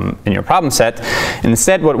in your problem set. And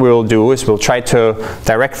instead, what we'll do is we'll try to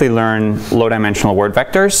directly learn low-dimensional word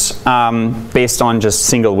vectors based on just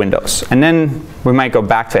single windows. And then we might go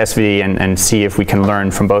back to SVD and see if we can learn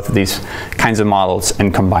from both of these kinds of models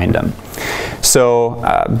and combine them. So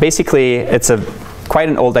basically, it's quite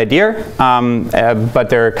an old idea, but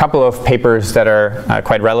there are a couple of papers that are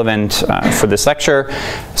quite relevant for this lecture.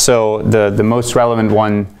 So the most relevant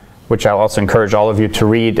one, which I'll also encourage all of you to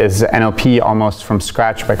read, is NLP Almost from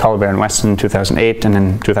Scratch by Colbert and Weston in 2008, and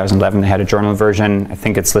in 2011 they had a journal version. I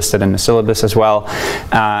think it's listed in the syllabus as well.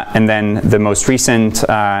 And then the most recent,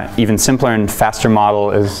 even simpler and faster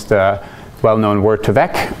model is the well-known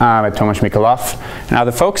Word2Vec by Tomasz Mikolov and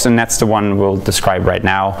other folks, and that's the one we'll describe right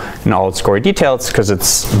now in all its gory details, because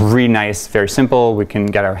it's really nice, very simple. We can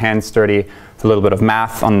get our hands dirty with a little bit of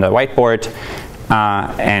math on the whiteboard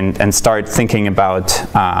and start thinking about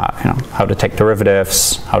how to take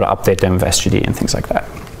derivatives, how to update them with SGD and things like that.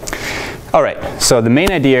 All right, so the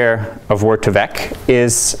main idea of Word2Vec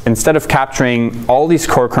is, instead of capturing all these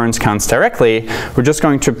co-occurrence counts directly, we're just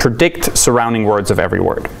going to predict surrounding words of every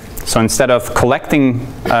word. So instead of collecting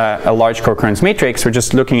a large co-occurrence matrix, we're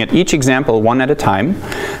just looking at each example one at a time.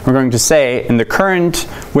 We're going to say, in the current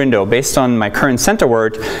window, based on my current center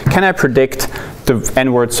word, can I predict the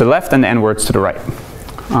n words to the left and the n words to the right?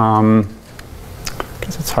 I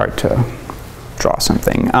guess it's hard to draw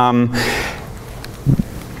something.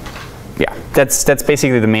 Yeah, that's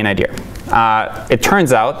basically the main idea. It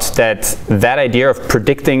turns out that idea of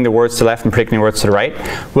predicting the words to the left and predicting the words to the right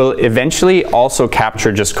will eventually also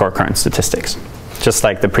capture just co-occurrence statistics, just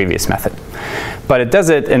like the previous method. But it does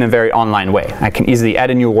it in a very online way. I can easily add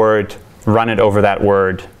a new word, run it over that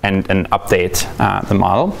word, and update the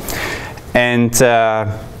model. And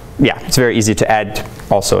yeah, it's very easy to add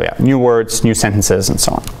also new words, new sentences, and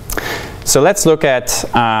so on. So let's look at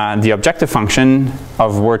the objective function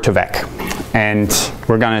of Word2Vec. And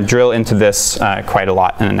we're going to drill into this quite a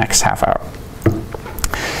lot in the next half hour.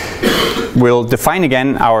 We'll define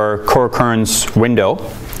again our co-occurrence window.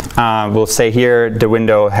 We'll say here the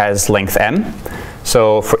window has length m.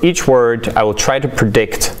 So for each word, I will try to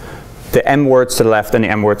predict the m words to the left and the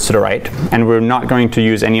m words to the right. And we're not going to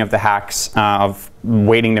use any of the hacks of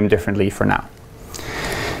weighting them differently for now.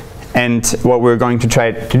 And what we're going to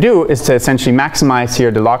try to do is to essentially maximize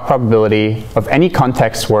here the log probability of any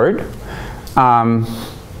context word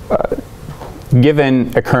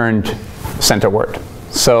given a current center word.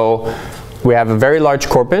 So we have a very large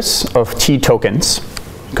corpus of T tokens.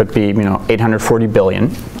 Could be 840 billion.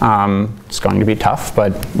 It's going to be tough,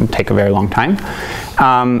 but it'll take a very long time.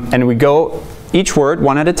 And we go each word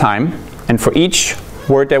one at a time, and for each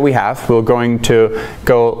word that we have, we're going to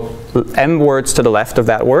go m words to the left of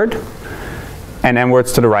that word and m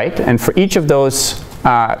words to the right. And for each of those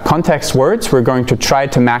context words, we're going to try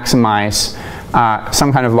to maximize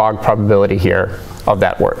some kind of log probability here of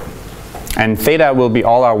that word. And theta will be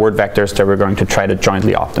all our word vectors that we're going to try to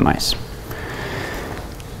jointly optimize.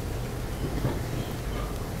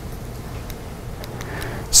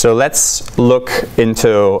 So let's look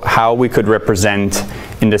into how we could represent,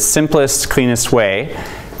 in the simplest, cleanest way,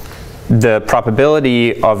 the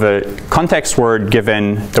probability of a context word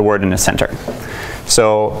given the word in the center.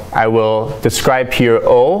 So I will describe here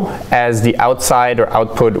O as the outside or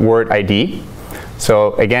output word ID.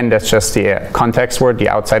 So again, that's just the context word, the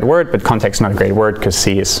outside word, but context is not a great word because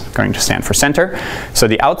C is going to stand for center. So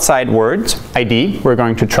the outside word ID, we're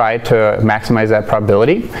going to try to maximize that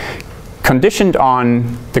probability, conditioned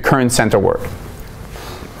on the current center word.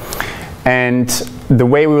 And the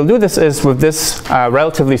way we will do this is with this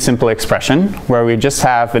relatively simple expression, where we just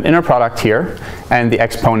have an inner product here and the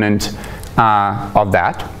exponent of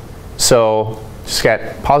that. So just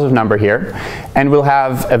get positive number here. And we'll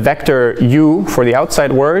have a vector u for the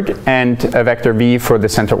outside word and a vector v for the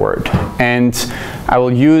center word. And I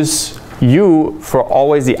will use U for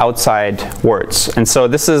always the outside words. And so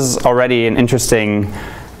this is already an interesting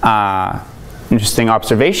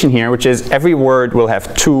observation here, which is every word will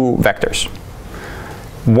have two vectors.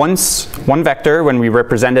 One vector when we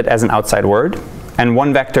represent it as an outside word, and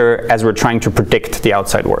one vector as we're trying to predict the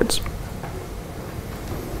outside words.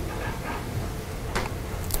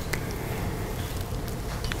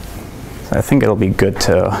 So I think it'll be good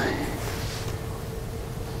to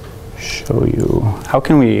show you. How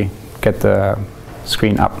can we get the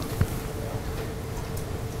screen up?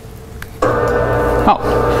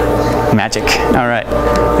 Oh, magic. All right,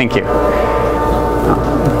 thank you.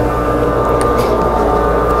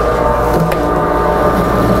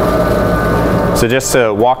 So just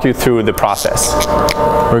to walk you through the process,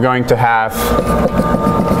 we're going to have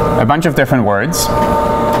a bunch of different words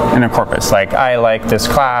in a corpus, like I like this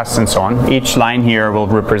class and so on. Each line here will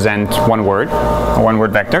represent one word, a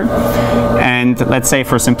one-word vector. And let's say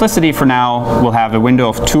for simplicity for now, we'll have a window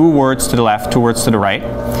of 2 words to the left, 2 words to the right.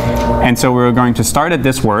 And so we're going to start at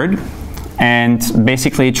this word and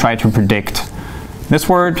basically try to predict this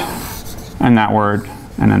word and that word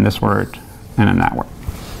and then this word and then that word.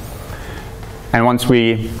 And once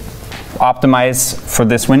we optimize for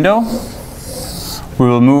this window, we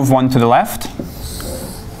will move one to the left.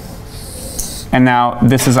 And now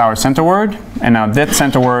this is our center word. And now that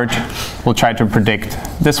center word will try to predict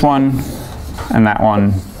this one, and that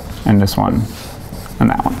one, and this one, and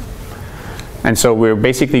that one. And so we're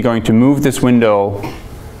basically going to move this window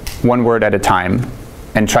one word at a time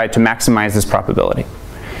and try to maximize this probability.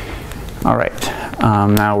 All right,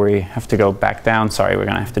 now we have to go back down. Sorry, we're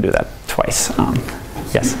going to have to do that twice.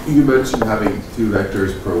 Yes? You mentioned having 2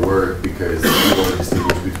 vectors per word because you want to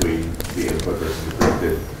distinguish between the input versus the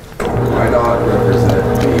predicted. Why not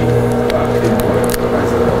represent the input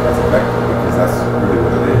as a vector? Because that's really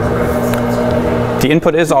what it is, right? The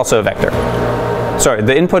input is also a vector. Sorry,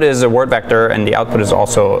 the input is a word vector and the output is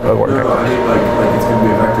also a word vector. No, I mean like it's going to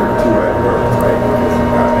be a vector of 2 right words, right? Because you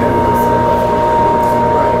have n words to the left,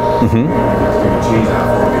 right? You're going to change that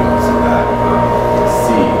formula so that C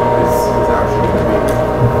is actually going to be,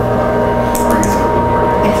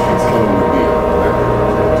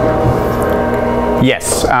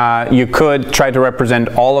 Yes, you could try to represent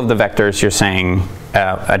all of the vectors you're saying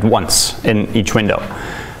at once in each window.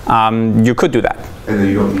 You could do that. And then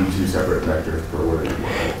you don't need 2 separate vectors per word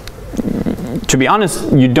anymore. To be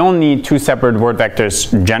honest, you don't need 2 separate word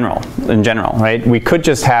vectors in general, right? We could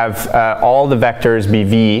just have all the vectors be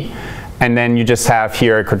V, and then you just have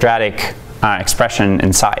here a quadratic expression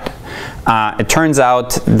inside. It turns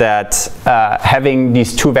out that having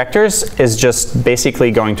these 2 vectors is just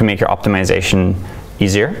basically going to make your optimization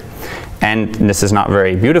easier. And this is not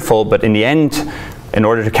very beautiful, but in the end, in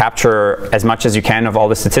order to capture as much as you can of all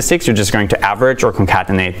the statistics, you're just going to average or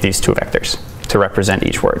concatenate these 2 vectors to represent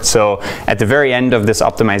each word. So at the very end of this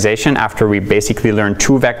optimization, after we basically learn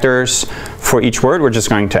 2 vectors for each word, we're just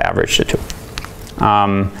going to average the 2.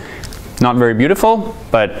 Not very beautiful,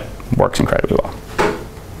 but works incredibly well.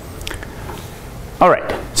 All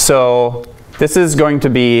right, so this is going to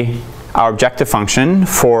be our objective function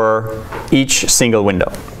for each single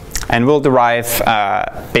window. And we'll derive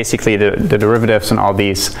basically the derivatives and all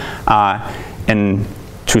these in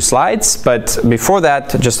 2 slides. But before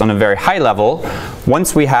that, just on a very high level,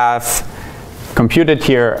 once we have computed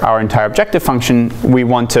here our entire objective function, we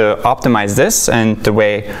want to optimize this. And the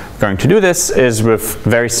way we're going to do this is with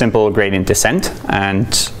very simple gradient descent.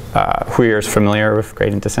 And who here is familiar with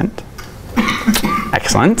gradient descent?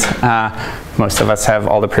 Excellent. Most of us have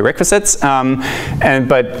all the prerequisites.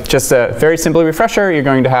 But just a very simple refresher, you're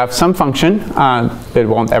going to have some function that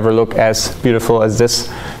won't ever look as beautiful as this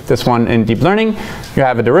one in deep learning. You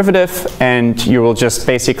have a derivative, and you will just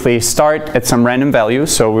basically start at some random value.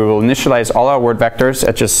 So we will initialize all our word vectors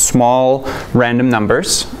at just small random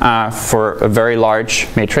numbers for a very large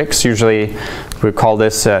matrix. Usually we call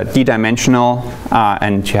this d-dimensional,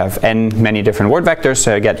 and you have n many different word vectors.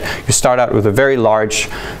 So you start out with a very large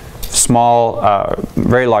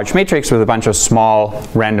matrix with a bunch of small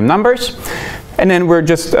random numbers. And then we're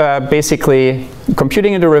just basically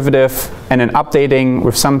computing a derivative and then updating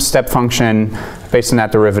with some step function based on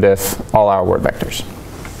that derivative all our word vectors.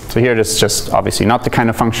 So here this is just obviously not the kind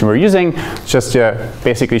of function we're using, just to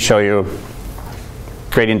basically show you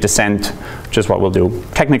gradient descent, which is what we'll do.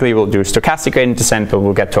 Technically we'll do stochastic gradient descent, but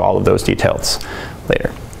we'll get to all of those details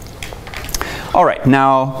later. All right,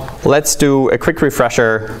 now let's do a quick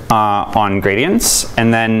refresher on gradients,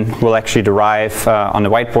 and then we'll actually derive on the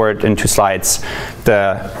whiteboard in 2 slides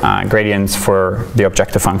the gradients for the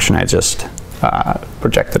objective function I just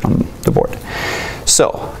projected on the board.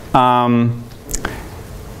 So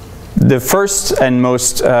The first and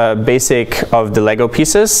most basic of the Lego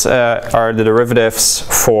pieces are the derivatives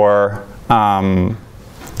for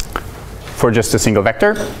just a single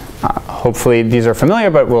vector. Hopefully these are familiar,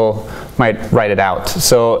 but might write it out.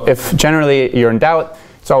 So if generally you're in doubt,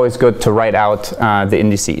 it's always good to write out the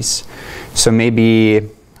indices. So maybe,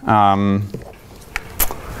 sorry,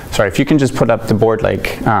 if you can just put up the board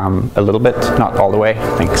like a little bit, not all the way,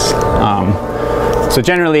 thanks. So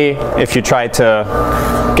generally, if you try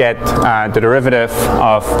to get the derivative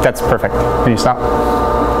of, that's perfect. Can you stop?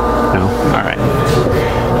 No? All right.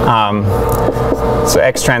 So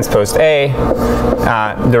x transpose A,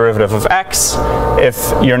 derivative of x.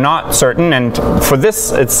 If you're not certain, and for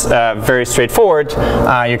this it's very straightforward,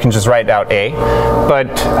 you can just write out A. But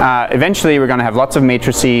eventually we're going to have lots of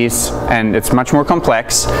matrices, and it's much more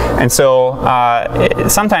complex. And so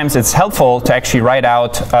sometimes it's helpful to actually write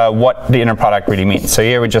out what the inner product really means. So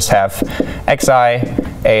here we just have xi,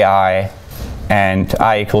 ai, and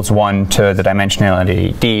I equals 1 to the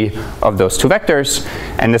dimensionality d of those two vectors.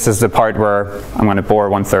 And this is the part where I'm going to bore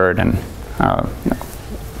 1/3 and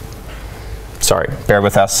sorry, bear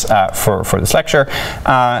with us for this lecture.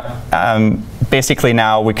 Basically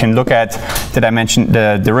now we can look at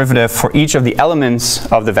the derivative for each of the elements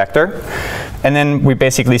of the vector. And then we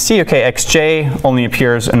basically see, okay, xj only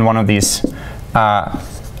appears in one of these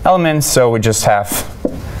elements, so we just have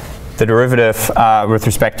the derivative with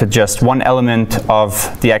respect to just one element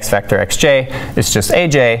of the x vector xj is just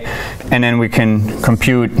aj, and then we can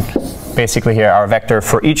compute basically here our vector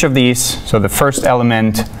for each of these. So the first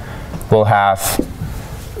element will have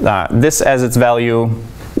this as its value,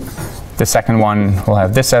 the second one will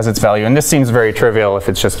have this as its value, and this seems very trivial if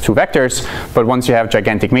it's just two vectors, but once you have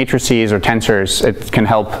gigantic matrices or tensors, it can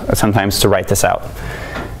help sometimes to write this out.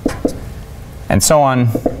 And so on,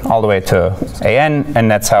 all the way to an, and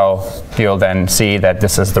that's how you'll then see that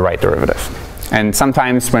this is the right derivative. And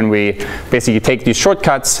sometimes when we basically take these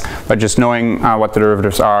shortcuts by just knowing what the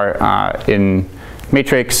derivatives are in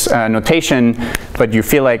matrix notation, but you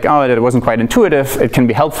feel like, oh, that it wasn't quite intuitive, it can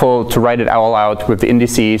be helpful to write it all out with the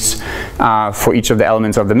indices for each of the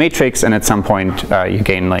elements of the matrix, and at some point you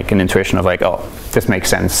gain like an intuition of like, oh, this makes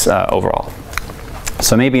sense overall.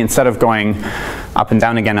 So maybe instead of going up and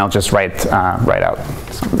down again, I'll just write out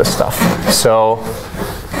some of this stuff. So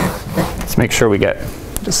let's make sure we get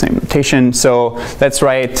the same notation. So let's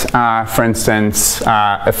write, for instance,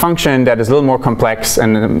 a function that is a little more complex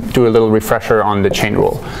and do a little refresher on the chain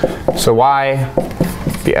rule. So y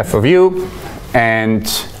be f of u, and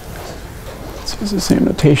this is the same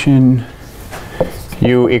notation,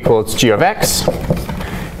 u equals g of x.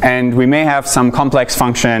 And we may have some complex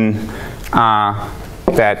function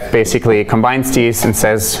that basically combines these and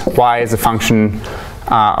says y is a function,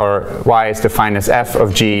 or y is defined as f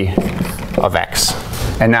of g of x.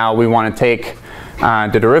 And now we want to take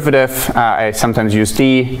the derivative. I sometimes use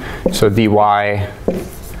d, so dy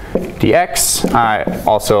dx. I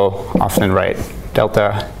also often write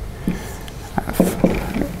delta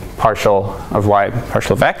partial of y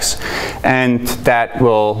partial of x. And that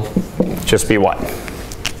will just be what?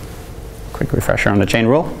 Quick refresher on the chain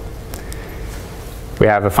rule. We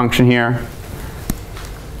have a function here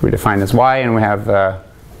we define as y, and we have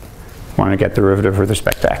want to get the derivative with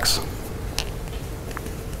respect to x.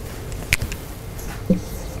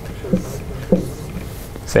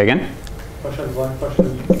 Say again?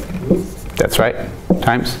 That's right.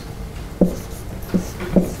 Times?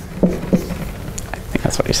 I think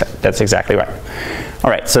that's what he said. That's exactly right. All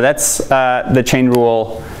right, so that's the chain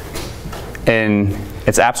rule in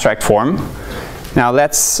its abstract form. Now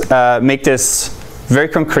let's make this very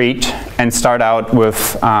concrete and start out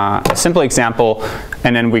with a simple example,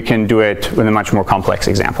 and then we can do it with a much more complex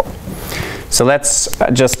example. So let's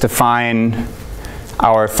just define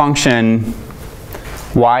our function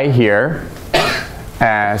y here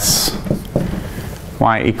as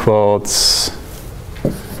y equals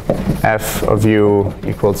f of u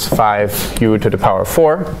equals 5u to the power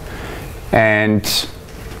 4, and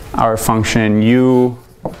our function u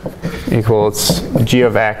equals g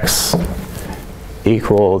of x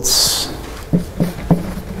equals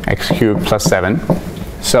x cubed plus 7.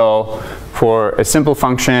 So for a simple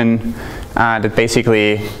function that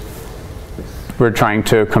basically we're trying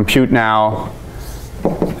to compute now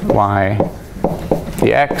y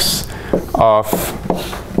dx of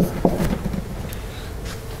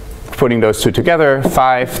putting those two together,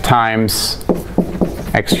 5 times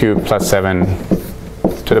x cubed plus 7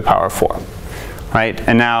 to the power 4. Right?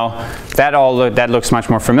 And now that looks much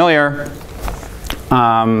more familiar.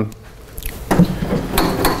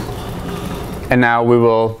 And now we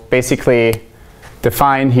will basically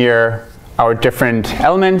define here our different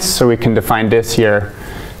elements. So we can define this here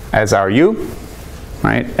as our u,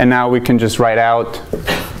 right? And now we can just write out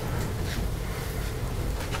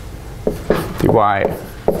dy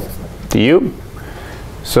du.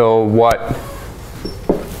 So what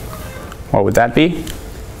would that be?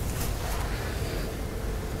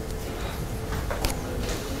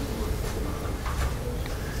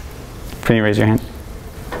 Can you raise your hand?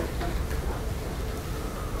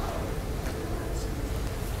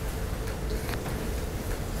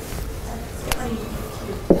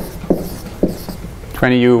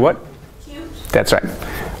 U what? Cubed. That's right.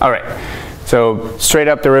 All right. So straight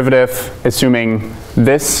up derivative, assuming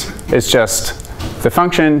this is just the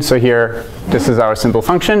function. So here, this is our simple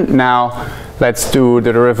function. Now let's do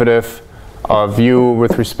the derivative of u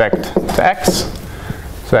with respect to x.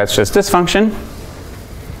 So that's just this function.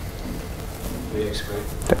 3x squared.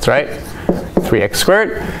 That's right. 3x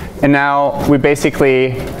squared. And now we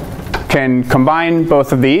basically can combine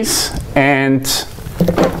both of these, and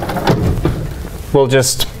we'll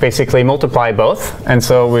just basically multiply both. And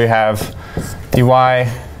so we have dy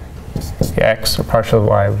dx, or partial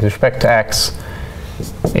y with respect to x,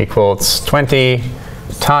 equals 20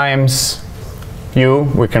 times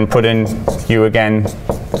u. We can put in u again,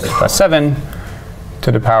 plus 7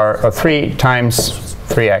 to the power of 3 times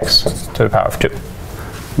 3x to the power of 2.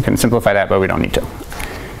 We can simplify that, but we don't need to.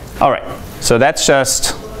 All right, so that's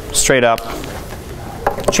just straight up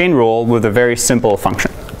chain rule with a very simple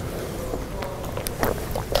function.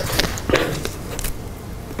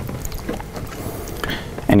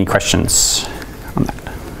 Any questions on that?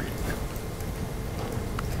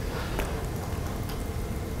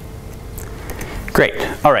 Great.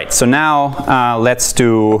 All right, so now let's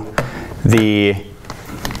do the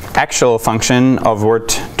actual function of word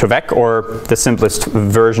to vec, or the simplest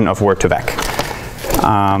version of word to vec.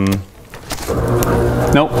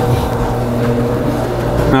 Nope.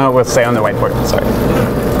 No, we'll stay on the whiteboard, sorry.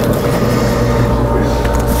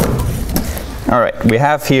 All right, we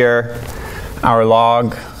have here our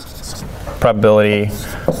log probability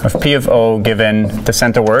of P of O given the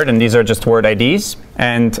center word, and these are just word IDs.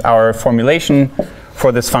 And our formulation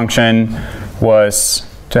for this function was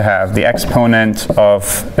to have the exponent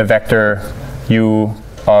of a vector u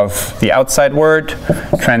of the outside word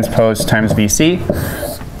transposed times VC.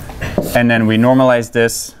 And then we normalize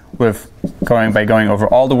this with by going over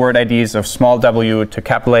all the word IDs of small w to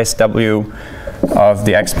capitalized W of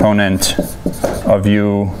the exponent of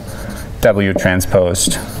u W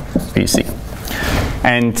transposed VC.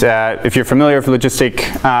 And if you're familiar with logistic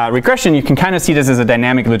regression, you can kind of see this as a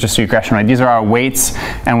dynamic logistic regression, right? These are our weights,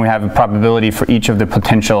 and we have a probability for each of the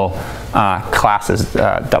potential classes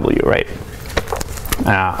W, right?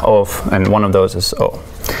 And one of those is O.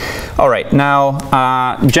 All right,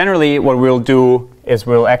 now generally what we'll do is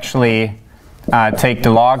we'll actually take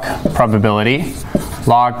the log probability,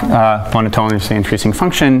 log monotonously increasing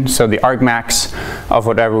function, so the argmax of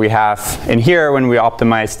whatever we have in here when we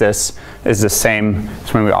optimize this is the same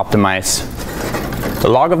as when we optimize the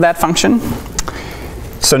log of that function.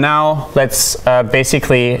 So now let's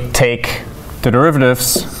basically take the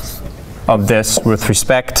derivatives of this with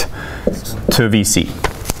respect to VC.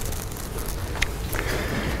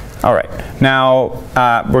 All right, now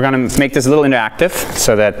we're going to make this a little interactive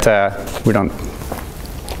so that we don't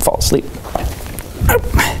fall asleep.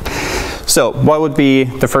 So what would be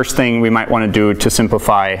the first thing we might want to do to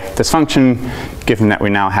simplify this function, given that we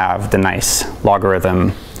now have the nice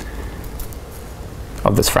logarithm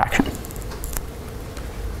of this fraction?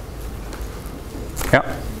 Yep.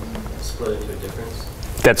 Split into a difference.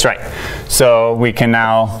 That's right. So we can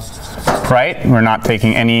now, right, we're not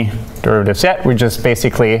taking any derivatives yet. We just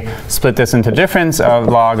basically split this into difference of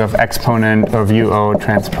log of exponent of UO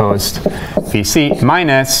transposed VC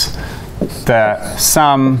minus the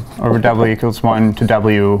sum over W equals 1 to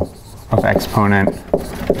W of exponent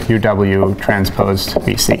UW transposed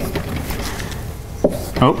VC.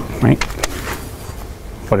 Oh, right.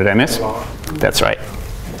 What did I miss? That's right.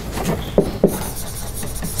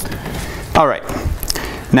 All right.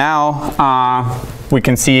 Now we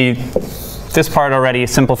can see this part already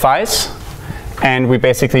simplifies, and we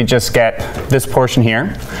basically just get this portion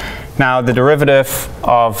here. Now the derivative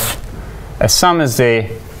of a sum is the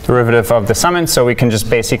derivative of the summand, so we can just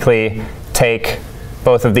basically take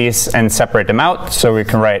both of these and separate them out. So we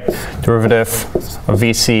can write derivative of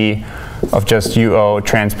VC of just UO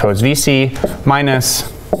transpose VC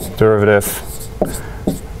minus derivative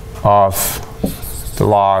of the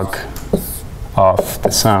log of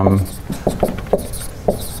the sum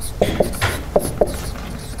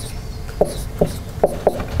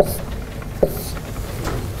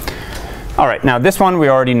All right, now this one we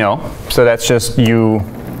already know. So that's just u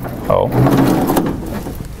o.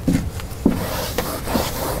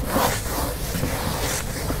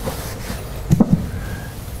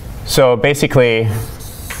 So basically,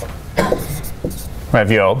 we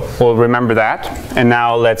have u o. We'll remember that. And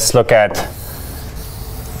now let's look at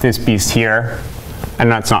this beast here. And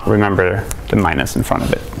let's not remember the minus in front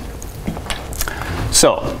of it.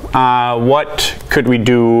 So what could we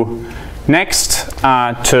do next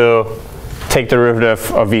to take the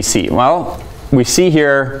derivative of VC? Well, we see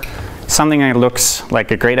here something that looks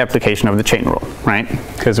like a great application of the chain rule, right?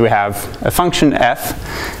 Because we have a function f,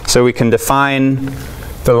 so we can define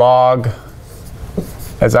the log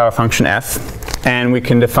as our function f, and we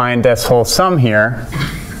can define this whole sum here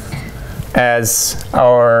as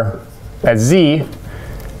z,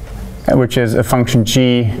 which is a function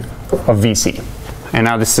g of VC. And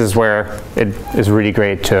now this is where it is really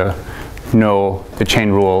great to know the chain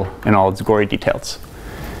rule in all its gory details.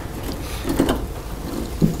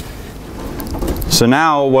 So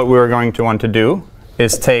now what we're going to want to do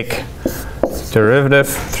is take derivative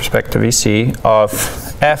with respect to VC of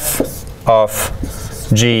f of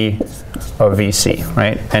g of VC,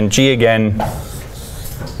 right? And g again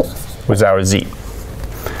was our z.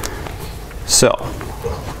 So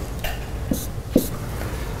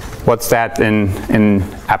what's that in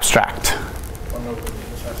abstract?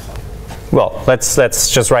 Well, let's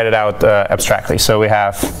just write it out abstractly. So we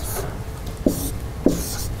have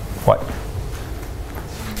what?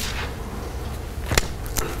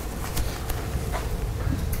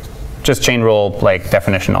 Just chain rule like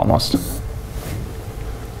definition almost.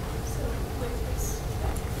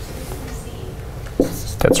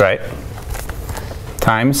 That's right.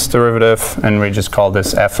 Times derivative, and we just call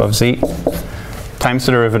this f of z, times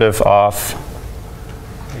the derivative of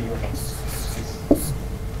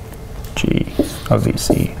g of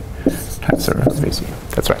VC times the derivative of VC.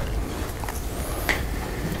 That's right.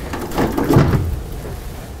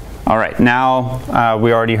 All right, now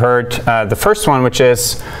we already heard the first one, which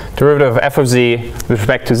is derivative of f of z with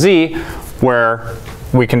respect to z, where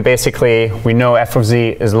we can basically, we know f of z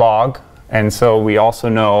is log, and so we also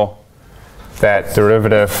know that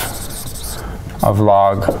derivative of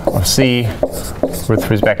log of c with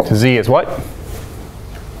respect to z is what?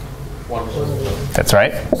 1. That's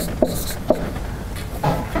right.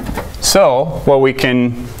 So what we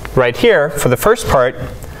can write here for the first part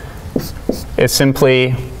is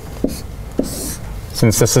simply,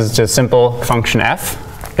 since this is just simple function f,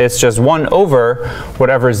 it's just 1 over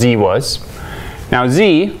whatever z was. Now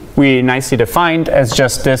z we nicely defined as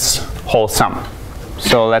just this whole sum.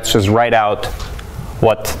 So let's just write out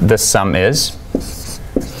what this sum is.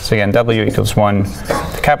 So again, w equals 1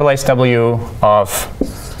 to capitalize w of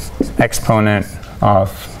exponent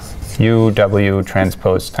of u w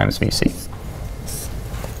transpose times vc.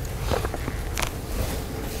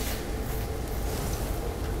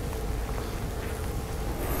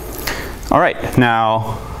 All right,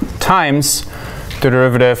 now times the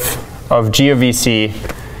derivative of g of vc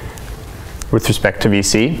with respect to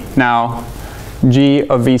vc. Now g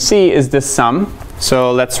of vc is this sum,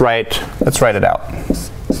 so let's write it out.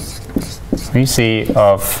 Vc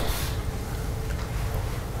of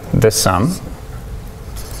this sum,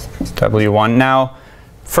 w1. Now,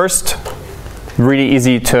 first, really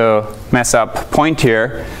easy to mess up point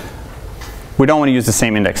here. We don't want to use the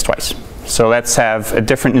same index twice. So let's have a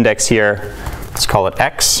different index here. Let's call it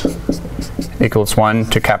x equals 1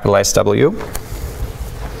 to capitalize w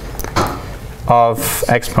of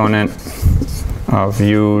exponent of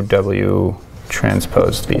u w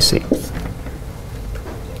transpose vc.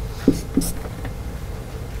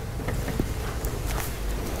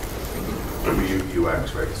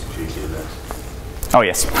 UX, right? It's a GT index. Oh,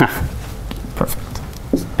 yes. Perfect.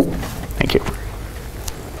 Thank you.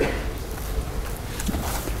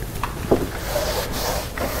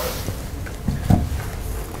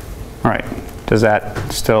 All right. Does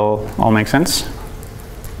that still all make sense?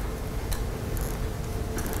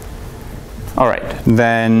 All right.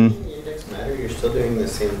 Then. Does the index matter? You're still doing the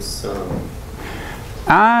same sum.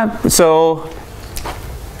 So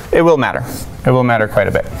it will matter. It will matter quite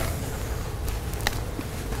a bit.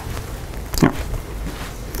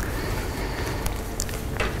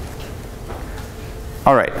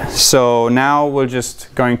 All right, so now we're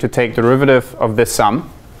just going to take the derivative of this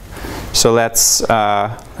sum. So let's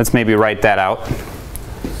maybe write that out.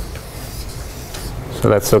 So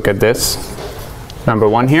let's look at this, number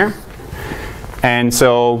 1 here. And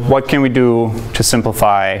so what can we do to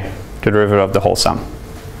simplify the derivative of the whole sum?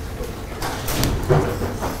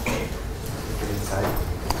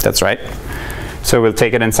 That's right. So we'll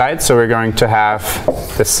take it inside. So we're going to have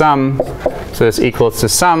the sum So this equals the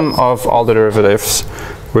sum of all the derivatives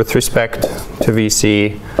with respect to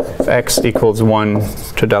VC of x equals 1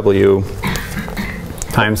 to w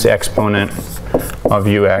times the exponent of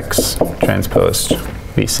ux transposed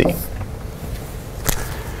VC.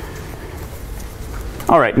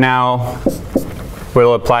 All right, now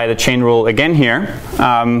we'll apply the chain rule again here.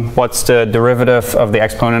 What's the derivative of the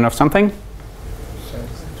exponent of something?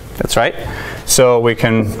 That's right. So we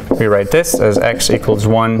can rewrite this as x equals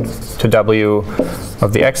 1 to w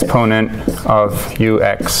of the exponent of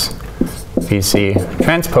ux vc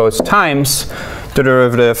transpose times the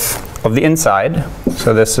derivative of the inside.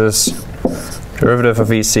 So this is derivative of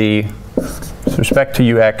vc with respect to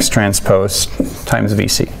ux transpose times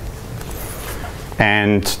vc.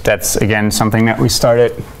 And that's, again, something that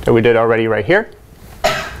we did already right here.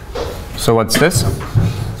 So what's this?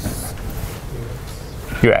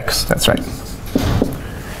 ux, that's right.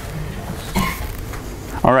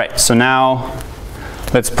 All right, so now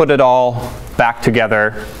let's put it all back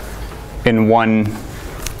together in one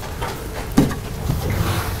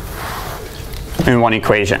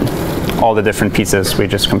equation, all the different pieces we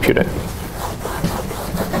just computed.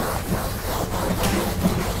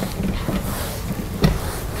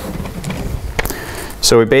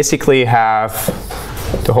 So we basically have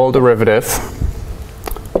the whole derivative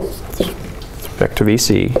vector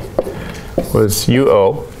vc was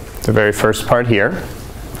uo, the very first part here,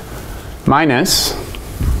 minus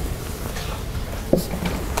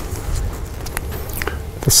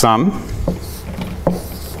the sum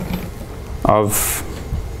of,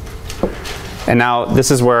 and now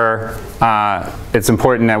this is where it's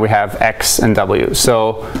important that we have x and w.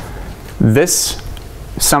 So this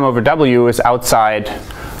sum over w is outside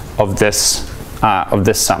of this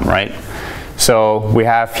sum, right? So we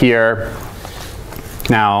have here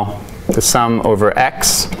now the sum over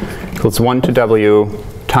x equals 1 to w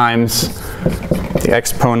times the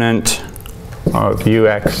exponent of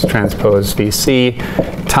ux transpose vc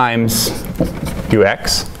times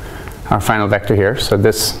ux, our final vector here. So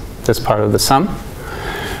this part of the sum.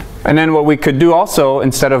 And then what we could do also,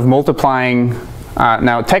 instead of multiplying,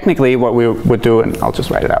 now technically what we would do, and I'll just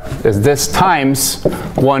write it out, is this times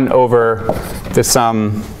 1 over the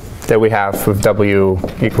sum that we have of w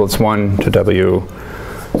equals 1 to w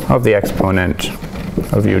of the exponent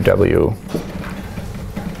of uw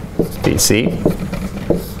vc.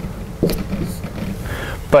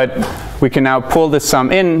 But we can now pull this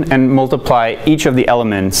sum in and multiply each of the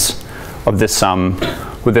elements of this sum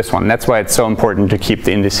with this one. That's why it's so important to keep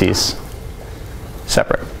the indices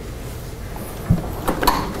separate.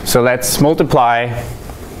 So let's multiply,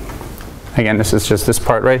 again, this is just this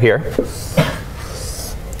part right here.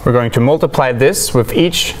 We're going to multiply this with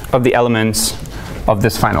each of the elements of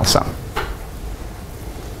this final sum.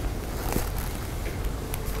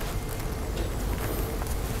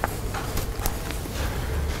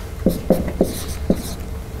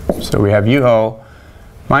 So we have uo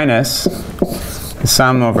minus the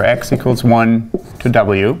sum over x equals 1 to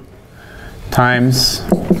w times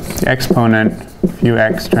the exponent of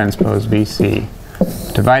ux transpose vc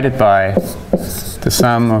divided by the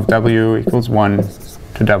sum of w equals 1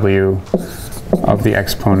 to w of the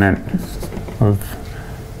exponent of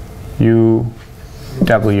uw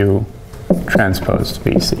transpose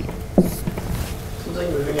vc. Seems like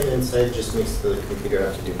moving it inside just makes the computer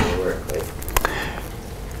have to do more work, right?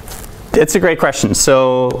 It's a great question.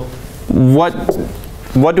 So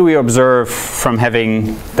what do we observe from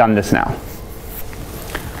having done this now?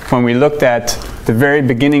 When we looked at the very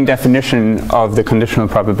beginning definition of the conditional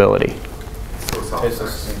probability.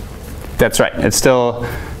 That's right. It's still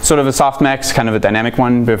sort of a softmax, kind of a dynamic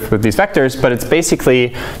one with these vectors, but it's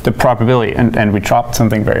basically the probability. And we dropped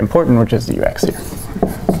something very important, which is the ux here.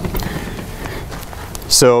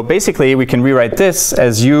 So basically, we can rewrite this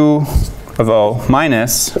as u of o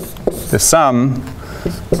minus the sum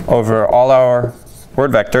over all our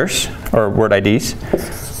word vectors, or word IDs,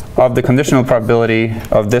 of the conditional probability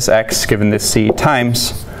of this x given this c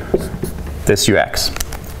times this ux.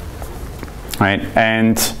 Right?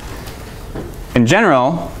 And in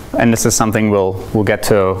general, and this is something we'll get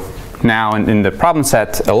to now in the problem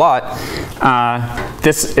set a lot,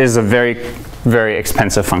 this is a very, very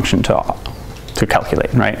expensive function to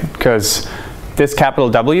calculate, right? Because this capital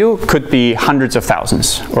W could be hundreds of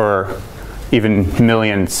thousands or even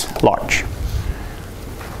millions large.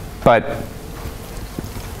 But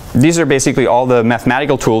these are basically all the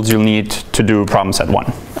mathematical tools you'll need to do problem set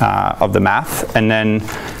 1 of the math. And then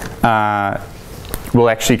we'll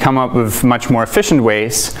actually come up with much more efficient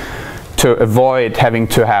ways to avoid having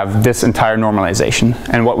to have this entire normalization.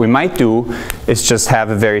 And what we might do is just have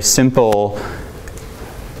a very simple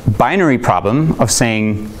binary problem of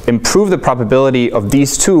saying improve the probability of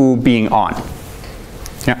these two being on.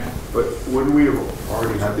 Yeah. But wouldn't we have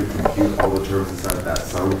already had to compute all the terms inside that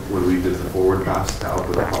sum when we did the forward pass to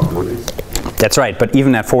output the probabilities? That's right, but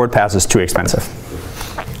even that forward pass is too expensive.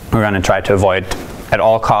 We're going to try to avoid at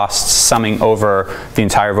all costs summing over the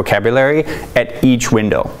entire vocabulary at each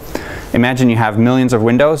window. Imagine you have millions of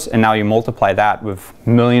windows, and now you multiply that with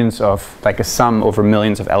millions of, like a sum over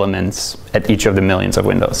millions of elements at each of the millions of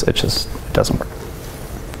windows. It just doesn't work.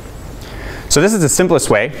 So this is the simplest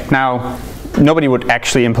way. Now, nobody would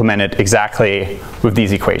actually implement it exactly with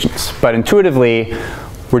these equations, but intuitively,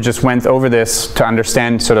 we just went over this to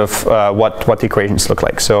understand sort of what the equations look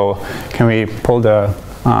like. So can we pull the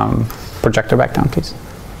projector back down, please?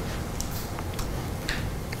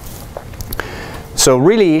 So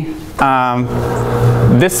really,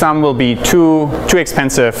 this sum will be too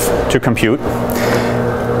expensive to compute,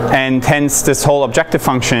 and hence this whole objective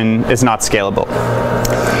function is not scalable.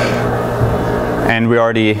 And we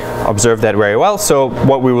already observed that very well. So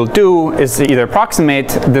what we will do is to either approximate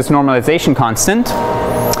this normalization constant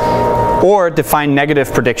or define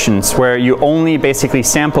negative predictions where you only basically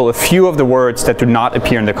sample a few of the words that do not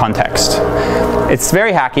appear in the context. It's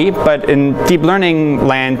very hacky, but in deep learning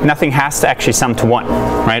land, nothing has to actually sum to 1,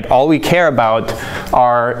 right? All we care about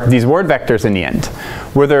are these word vectors in the end.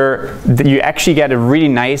 Whether you actually get a really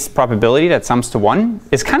nice probability that sums to 1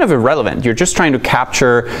 is kind of irrelevant. You're just trying to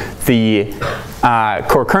capture the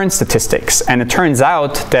co-occurrence statistics. And it turns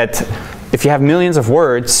out that if you have millions of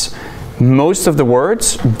words, most of the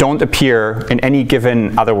words don't appear in any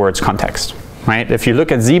given other words context, right? If you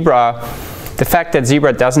look at zebra, the fact that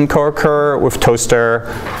zebra doesn't co-occur with toaster,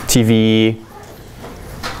 TV,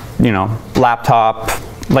 you know, laptop,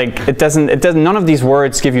 like none of these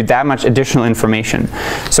words give you that much additional information.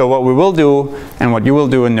 So what we will do, and what you will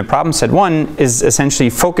do in the problem set 1, is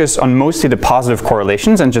essentially focus on mostly the positive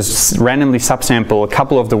correlations and just randomly subsample a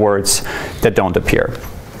couple of the words that don't appear.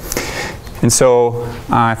 And so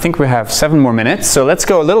I think we have 7 more minutes. So let's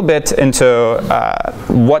go a little bit into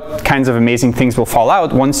what kinds of amazing things will fall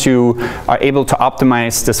out once you are able to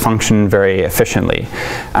optimize this function very efficiently.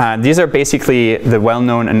 These are basically the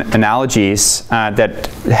well-known analogies that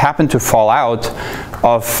happen to fall out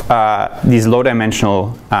of these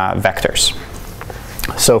low-dimensional vectors.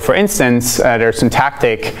 So for instance, there are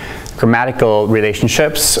syntactic grammatical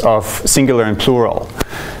relationships of singular and plural.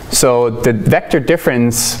 So the vector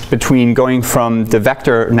difference between going from the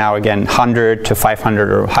vector, now again 100 to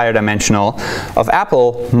 500 or higher dimensional, of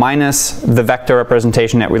apple minus the vector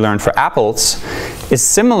representation that we learned for apples is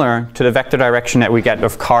similar to the vector direction that we get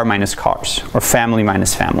of car minus cars, or family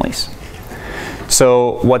minus families.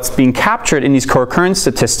 So what's being captured in these co-occurrence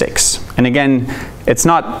statistics, and again, it's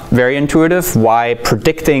not very intuitive why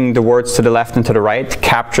predicting the words to the left and to the right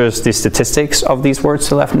captures the statistics of these words to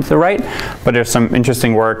the left and to the right, but there's some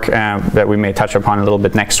interesting work that we may touch upon a little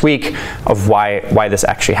bit next week of why this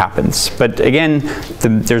actually happens. But again,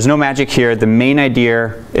 there's no magic here. The main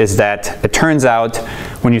idea is that it turns out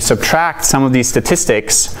when you subtract some of these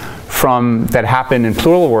statistics from that happen in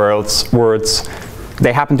plural words,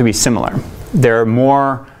 they happen to be similar. There are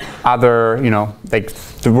more other, you know, like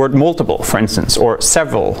the word multiple, for instance, or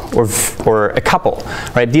several, or a couple,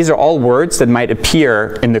 right? These are all words that might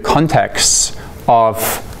appear in the context of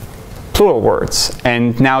plural words.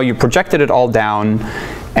 And now you projected it all down,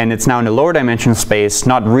 and it's now in the lower dimensional space,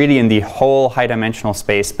 not really in the whole high dimensional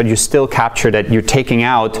space, but you still capture that you're taking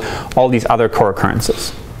out all these other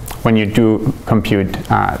co-occurrences when you do compute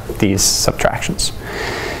these subtractions.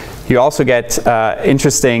 You also get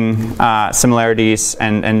interesting similarities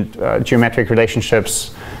and geometric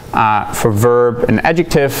relationships for verb and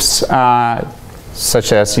adjectives,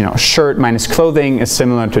 such as, you know, shirt minus clothing is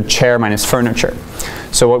similar to chair minus furniture.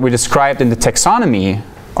 So what we described in the taxonomy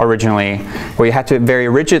originally, where you had to very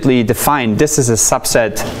rigidly define this is a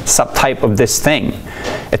subtype of this thing,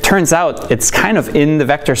 it turns out it's kind of in the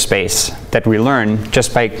vector space that we learn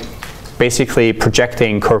just by basically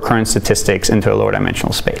projecting co-occurrence statistics into a lower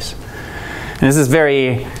dimensional space. And this is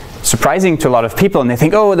very surprising to a lot of people, and they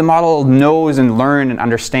think, oh, the model knows and learns and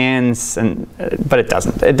understands, but it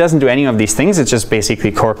doesn't. It doesn't do any of these things. It's just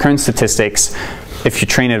basically co-occurrence statistics if you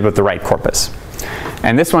train it with the right corpus.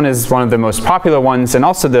 And this one is one of the most popular ones, and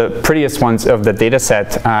also the prettiest ones of the data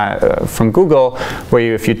set from Google,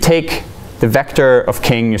 where if you take the vector of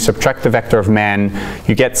king, you subtract the vector of man,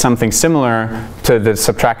 you get something similar to the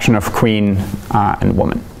subtraction of queen and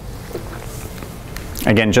woman.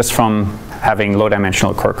 Again, just from having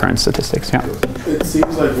low-dimensional co-occurrence statistics. Yeah. It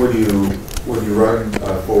seems like when when you run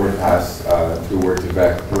a forward pass through word to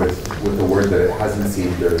vec with a word that it hasn't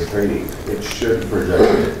seen during training, it should project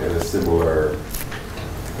it in a similar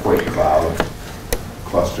point cloud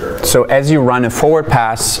cluster. So as you run a forward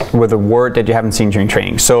pass with a word that you haven't seen during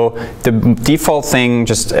training, so the default thing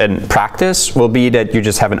just in practice will be that you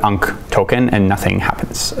just have an UNC token and nothing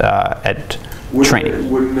happens at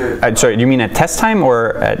training. Wouldn't it? Sorry, you mean at test time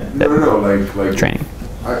or at No, like training?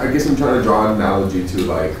 I guess I'm trying to draw an analogy to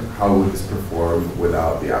like how would this perform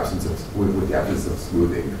without the absence of with the absence of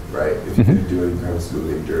smoothing, right? If you didn't do any kind of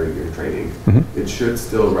smoothing during your training, it should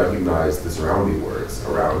still recognize the surrounding words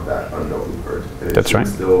around that unknown word, and it should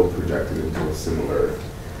still project it into a similar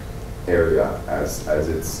area as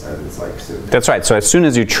it's like syntax. That's right. So as soon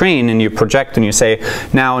as you train and you project and you say,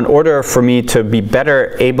 now in order for me to be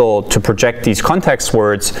better able to project these context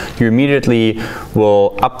words, you immediately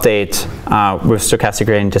will update with stochastic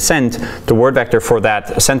gradient descent the word vector for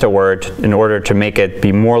that center word in order to make it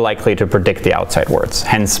be more likely to predict the outside words,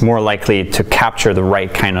 hence more likely to capture the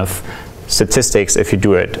right kind of statistics if you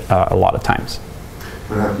do it a lot of times.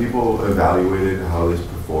 But have people evaluated how this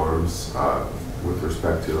performs with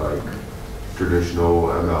respect to like traditional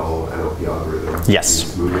ML, NLP algorithms?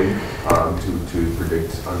 Yes. Smoothing to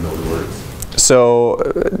predict unknown words? So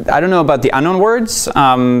I don't know about the unknown words.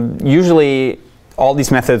 Usually all these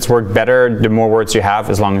methods work better the more words you have,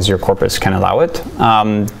 as long as your corpus can allow it.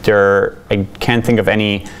 I can't think of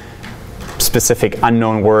any specific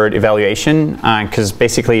unknown word evaluation, because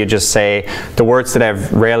basically you just say the words that I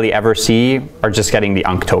rarely ever see are just getting the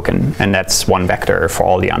UNC token, and that's one vector for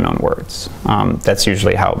all the unknown words. That's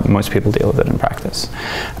usually how most people deal with it in practice.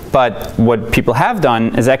 But what people have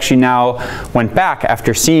done is actually now went back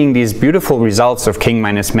after seeing these beautiful results of king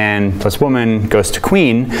minus man plus woman goes to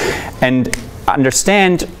queen, and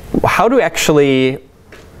understand how do actually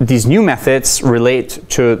these new methods relate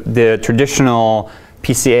to the traditional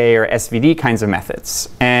PCA or SVD kinds of methods.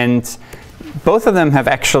 And both of them have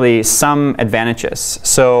actually some advantages.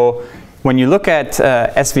 So when you look at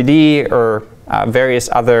SVD or various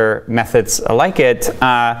other methods like it,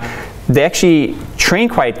 they actually train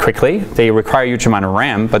quite quickly. They require a huge amount of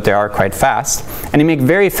RAM, but they are quite fast. And they make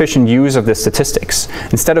very efficient use of the statistics.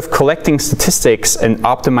 Instead of collecting statistics and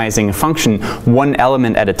optimizing a function one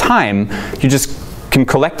element at a time, you just can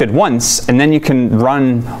collect it once, and then you can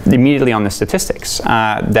run immediately on the statistics,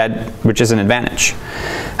 which is an advantage.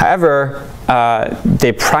 However,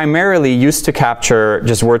 they primarily used to capture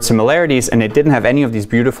just word similarities, and they didn't have any of these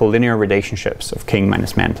beautiful linear relationships of king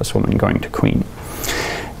minus man plus woman going to queen.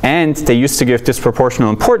 And they used to give disproportional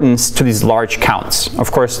importance to these large counts. Of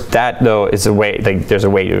course, that though is a way, there's a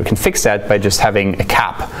way you can fix that by just having a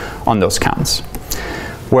cap on those counts.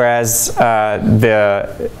 Whereas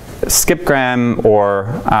the skipgram or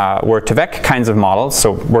word2vec kinds of models,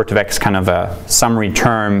 so word2vec is kind of a summary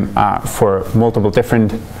term for multiple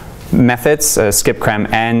different methods, skipgram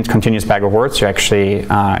and continuous bag of words. You actually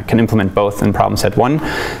can implement both in problem set 1.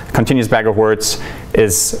 Continuous bag of words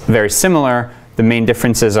is very similar. The main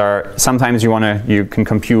differences are sometimes you can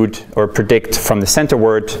compute or predict from the center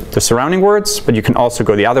word the surrounding words, but you can also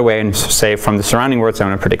go the other way and say from the surrounding words I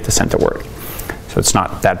want to predict the center word. So it's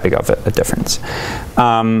not that big of a difference.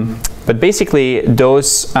 But basically,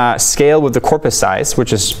 those scale with the corpus size,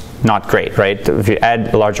 which is not great, right? If you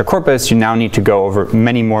add a larger corpus, you now need to go over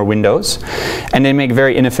many more windows. And they make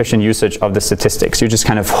very inefficient usage of the statistics. You just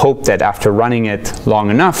kind of hope that after running it long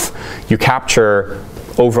enough, you capture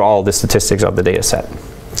overall the statistics of the data set.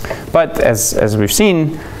 But as we've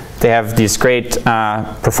seen, they have these great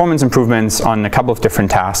performance improvements on a couple of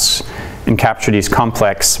different tasks and capture these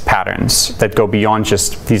complex patterns that go beyond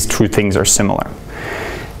just these two things are similar.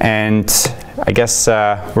 And I guess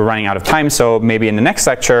we're running out of time, so maybe in the next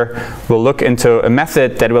lecture we'll look into a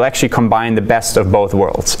method that will actually combine the best of both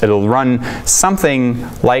worlds. It'll run something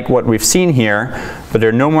like what we've seen here, but there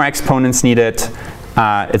are no more exponents needed.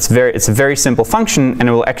 It's a very simple function, and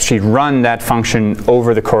it will actually run that function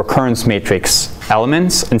over the co-occurrence matrix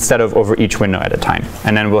elements instead of over each window at a time.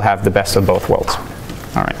 And then we'll have the best of both worlds.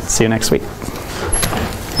 All right, see you next week.